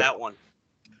yes, heard of it. that one.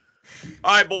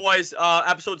 All right, boys.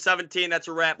 Episode 17. That's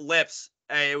a wrap. Lips.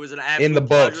 Hey, it was an absolute In the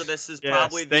pleasure. books. This is Yes,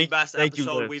 probably the best thank you,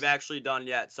 episode Lips. we've actually done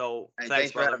yet. So Hey,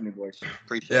 thanks, for brother. having me, boys.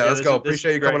 Appreciate Yeah, it. let's this go. is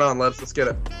Appreciate you great. coming on, Let's get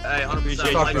it. Hey, 100%.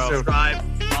 Appreciate Like, you, bro.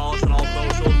 subscribe, follow us on all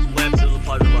socials. Lips. It was a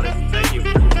pleasure, buddy. Thank you.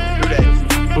 Who day?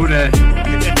 Who day?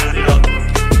 See you.